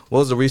what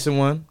was the recent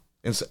one?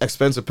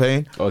 Expensive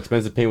Pain. Oh,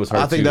 Expensive Pain was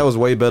hard. I think that was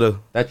way better.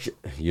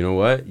 You know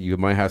what? You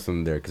might have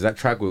something there because that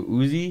track with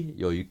Uzi,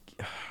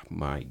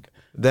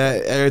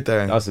 that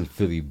everything. That was some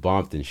Philly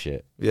Bompton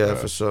shit. Yeah,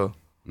 for sure.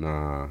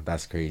 Nah,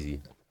 that's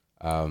crazy.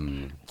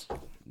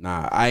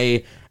 Nah,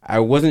 I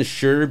wasn't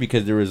sure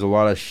because there was a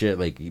lot of shit.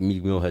 Like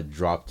Meek Mill had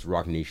dropped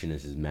Rock Nation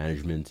as his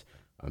management.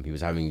 He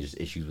was having just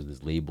issues with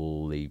his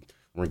label. They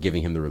weren't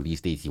giving him the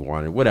release dates he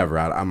wanted. Whatever.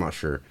 I'm not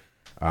sure.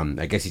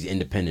 I guess he's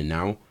independent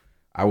now.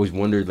 I always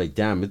wondered, like,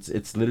 damn,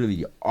 it's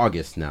literally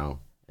August now,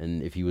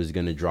 and if he was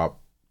gonna drop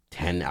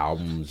 10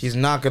 albums, he's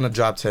not gonna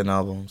drop 10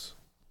 albums.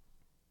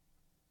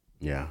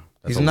 Yeah,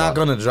 he's not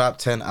gonna drop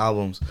 10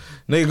 albums.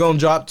 Nigga gonna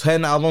drop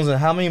 10 albums, and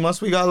how many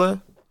months we got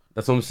left?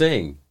 That's what I'm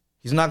saying.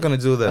 He's not gonna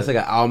do that. That's like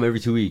an album every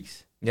 2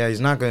 weeks. Yeah,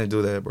 he's not gonna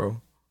do that, bro.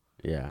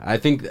 Yeah, I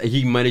think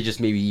he might have just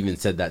maybe even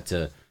said that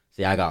to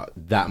say I got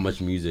that much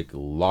music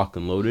locked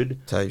and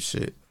loaded type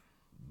shit.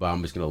 But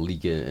I'm just gonna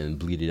leak it and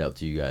bleed it out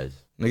to you guys.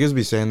 Niggas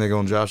be saying they're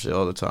gonna drop shit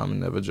all the time and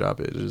never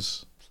drop it.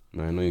 Just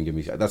man, I know you give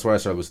me. That's why I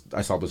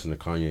stopped listening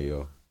to Kanye,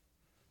 yo.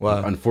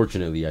 Wow.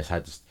 Unfortunately, I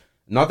had to.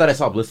 Not that I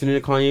stopped listening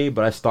to Kanye,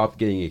 but I stopped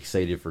getting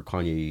excited for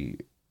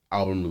Kanye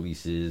album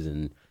releases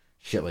and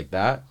shit like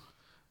that.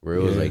 Where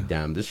it was like,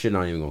 damn, this shit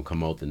not even gonna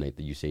come out the night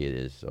that you say it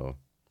is. So,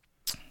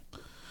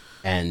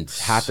 and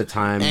half the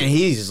time, and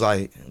he's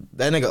like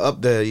that nigga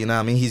up there. You know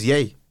what I mean? He's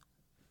Ye.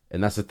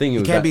 And that's the thing.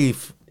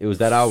 It was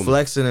that album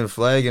flexing and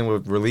flagging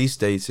with release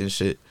dates and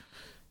shit.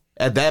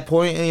 At that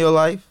point in your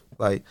life,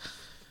 like,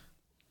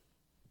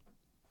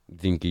 you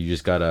think you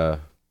just gotta,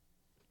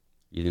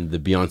 the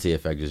Beyonce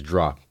effect just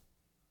drop.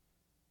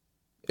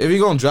 If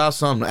you're gonna drop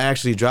something,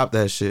 actually drop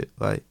that shit.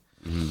 Like,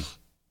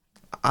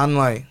 I'm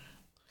like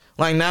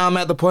now I'm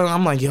at the point where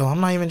I'm like, yo, I'm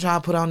not even trying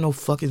to put out no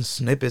fucking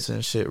snippets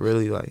and shit.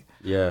 Really, like,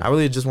 I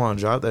really just want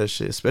to drop that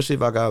shit, especially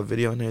if I got a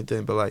video and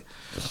everything. But like,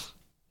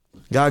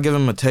 gotta give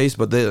him a taste.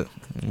 But the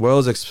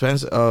world's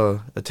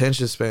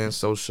attention span is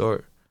so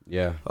short.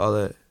 Yeah, all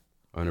that.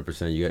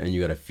 100%. You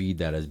got to feed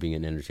that as being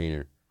an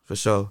entertainer. For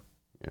sure.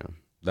 Yeah.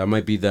 That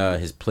might be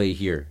his play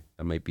here.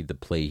 That might be the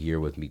play here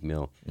with Meek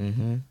Mill.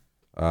 New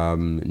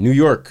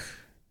York.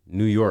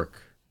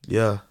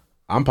 Yeah.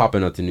 I'm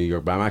popping up to New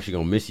York, but I'm actually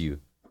going to miss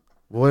you.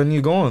 When are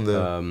you going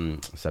there?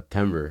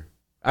 September.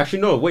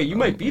 Actually, no, wait, you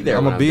might be there.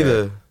 I'm going to be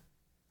there.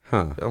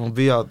 Huh. I'm going to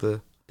be out there.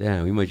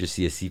 Damn, we might just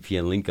see a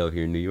CPN link out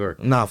here in New York.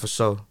 Nah, for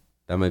sure.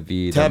 That might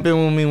be... Tap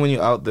in with me when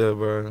you're out there,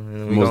 bro.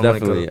 Most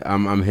definitely.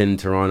 I'm hitting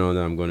Toronto and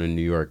then I'm going to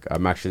New York.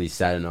 I'm actually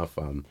sad enough.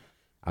 I'm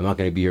not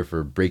going to be here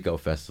for Breakout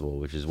Festival,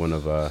 which is one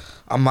of...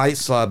 I might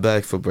slide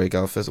back for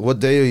Breakout Festival. What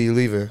day are you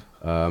leaving?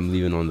 I'm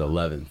leaving on the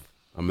 11th.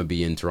 I'm going to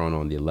be in Toronto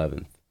on the 11th.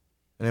 And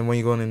then when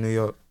you going to New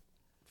York?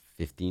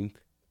 15th.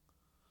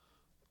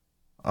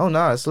 Oh,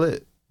 nah, it's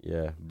lit.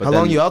 Yeah. But how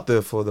long you out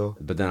there for, though?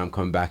 But then I'm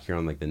coming back here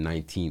on like the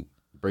 19th.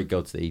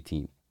 Breakout's the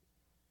 18th.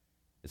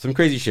 It's some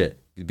crazy shit.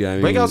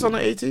 Breakout's on the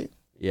 18th?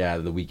 Yeah,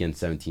 the weekend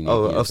 17th.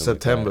 Oh, of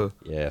September. Like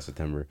yeah,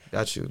 September.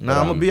 Got you. Nah,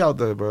 I'm gonna be out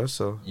there, bro.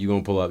 So you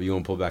gonna pull up? You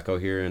gonna pull back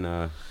out here and?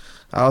 I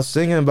was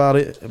thinking about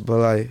it, but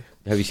like,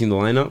 have you seen the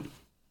lineup?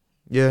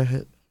 Yeah,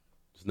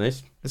 it's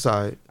nice. It's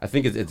alright. I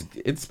think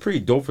it's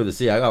pretty dope for the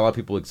city. I got a lot of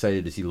people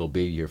excited to see Lil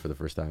Baby here for the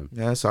first time.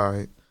 Yeah, it's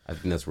alright. I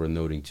think that's worth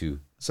noting too.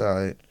 It's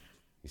alright.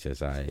 He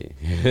says, "I."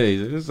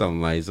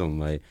 something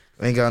like.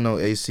 Ain't got no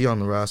AC on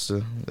the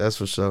roster. That's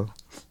for sure.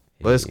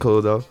 But it's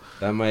cool though.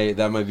 That might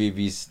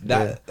be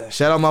that. Yeah.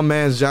 Shout out my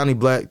man's Johnny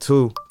Black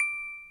too.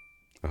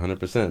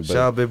 100%. Shout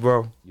out, big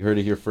bro. You heard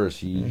it here first.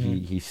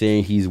 He's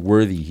saying he's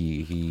worthy.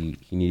 He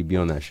need to be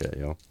on that shit,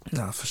 yo.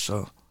 Nah, for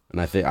sure. And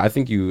I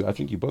think you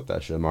booked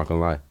that shit. I'm not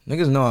gonna lie.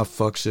 Niggas know I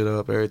fuck shit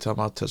up every time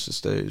I touch the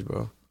stage,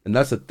 bro. And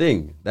that's the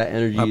thing. That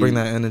energy. I bring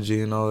that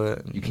energy and all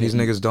that. These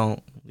niggas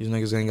don't. These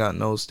niggas ain't got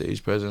no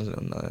stage presence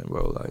or nothing,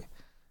 bro. Like,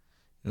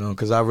 you know,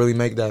 because I really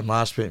make that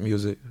mosh pit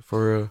music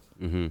for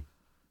real.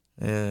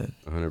 Yeah,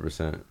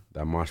 100%.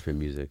 That mosh pit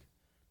music.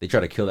 They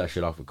try to kill that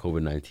shit off with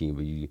COVID-19,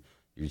 but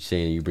you're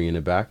saying you're bringing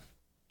it back.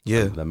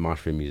 Yeah, that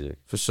mosh pit music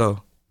for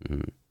sure.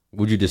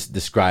 Would you just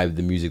describe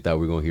the music that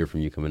we're gonna hear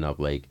from you coming up?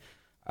 Like,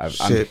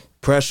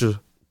 pressure.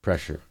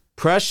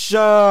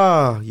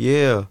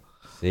 Yeah.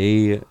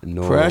 Say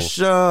no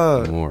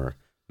pressure more,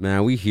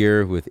 man. We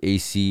here with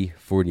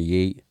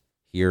AC48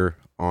 here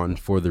on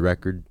For the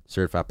Record,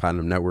 Certified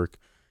Platinum Network.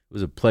 It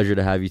was a pleasure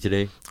to have you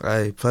today.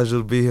 Hey, pleasure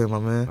to be here, my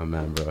man. My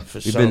man, bro.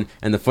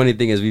 And the funny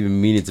thing is, we've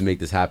been meaning to make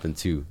this happen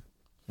too,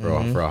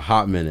 for a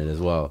hot minute as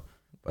well.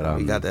 But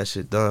we got that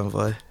shit done,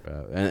 boy.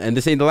 And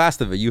this ain't the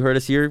last of it. You heard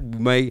us here.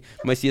 We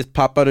might see us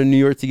pop out of New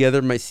York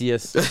together. Might see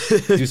us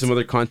do some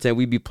other content.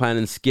 We be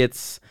planning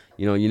skits.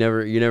 You know, you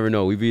never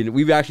know.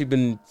 We've actually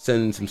been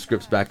sending some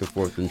scripts back and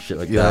forth and shit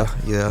like that.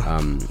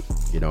 Yeah.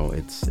 You know,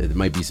 it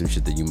might be some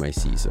shit that you might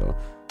see. So.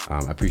 I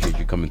appreciate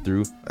you coming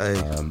through.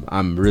 Hey.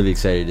 I'm really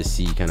excited to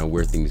see kind of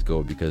where things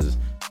go because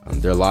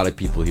there are a lot of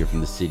people here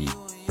from the city,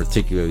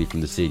 particularly from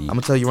the city. I'm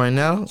gonna tell you right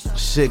now,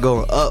 shit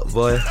going up,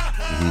 boy.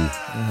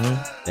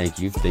 Thank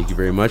you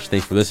very much.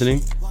 Thanks for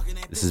listening.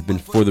 This has been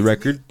For the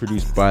Record,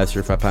 produced by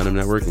Certified Platinum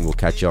Network, and we'll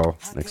catch y'all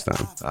next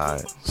time. All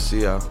right,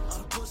 see y'all.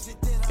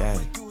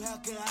 Gang.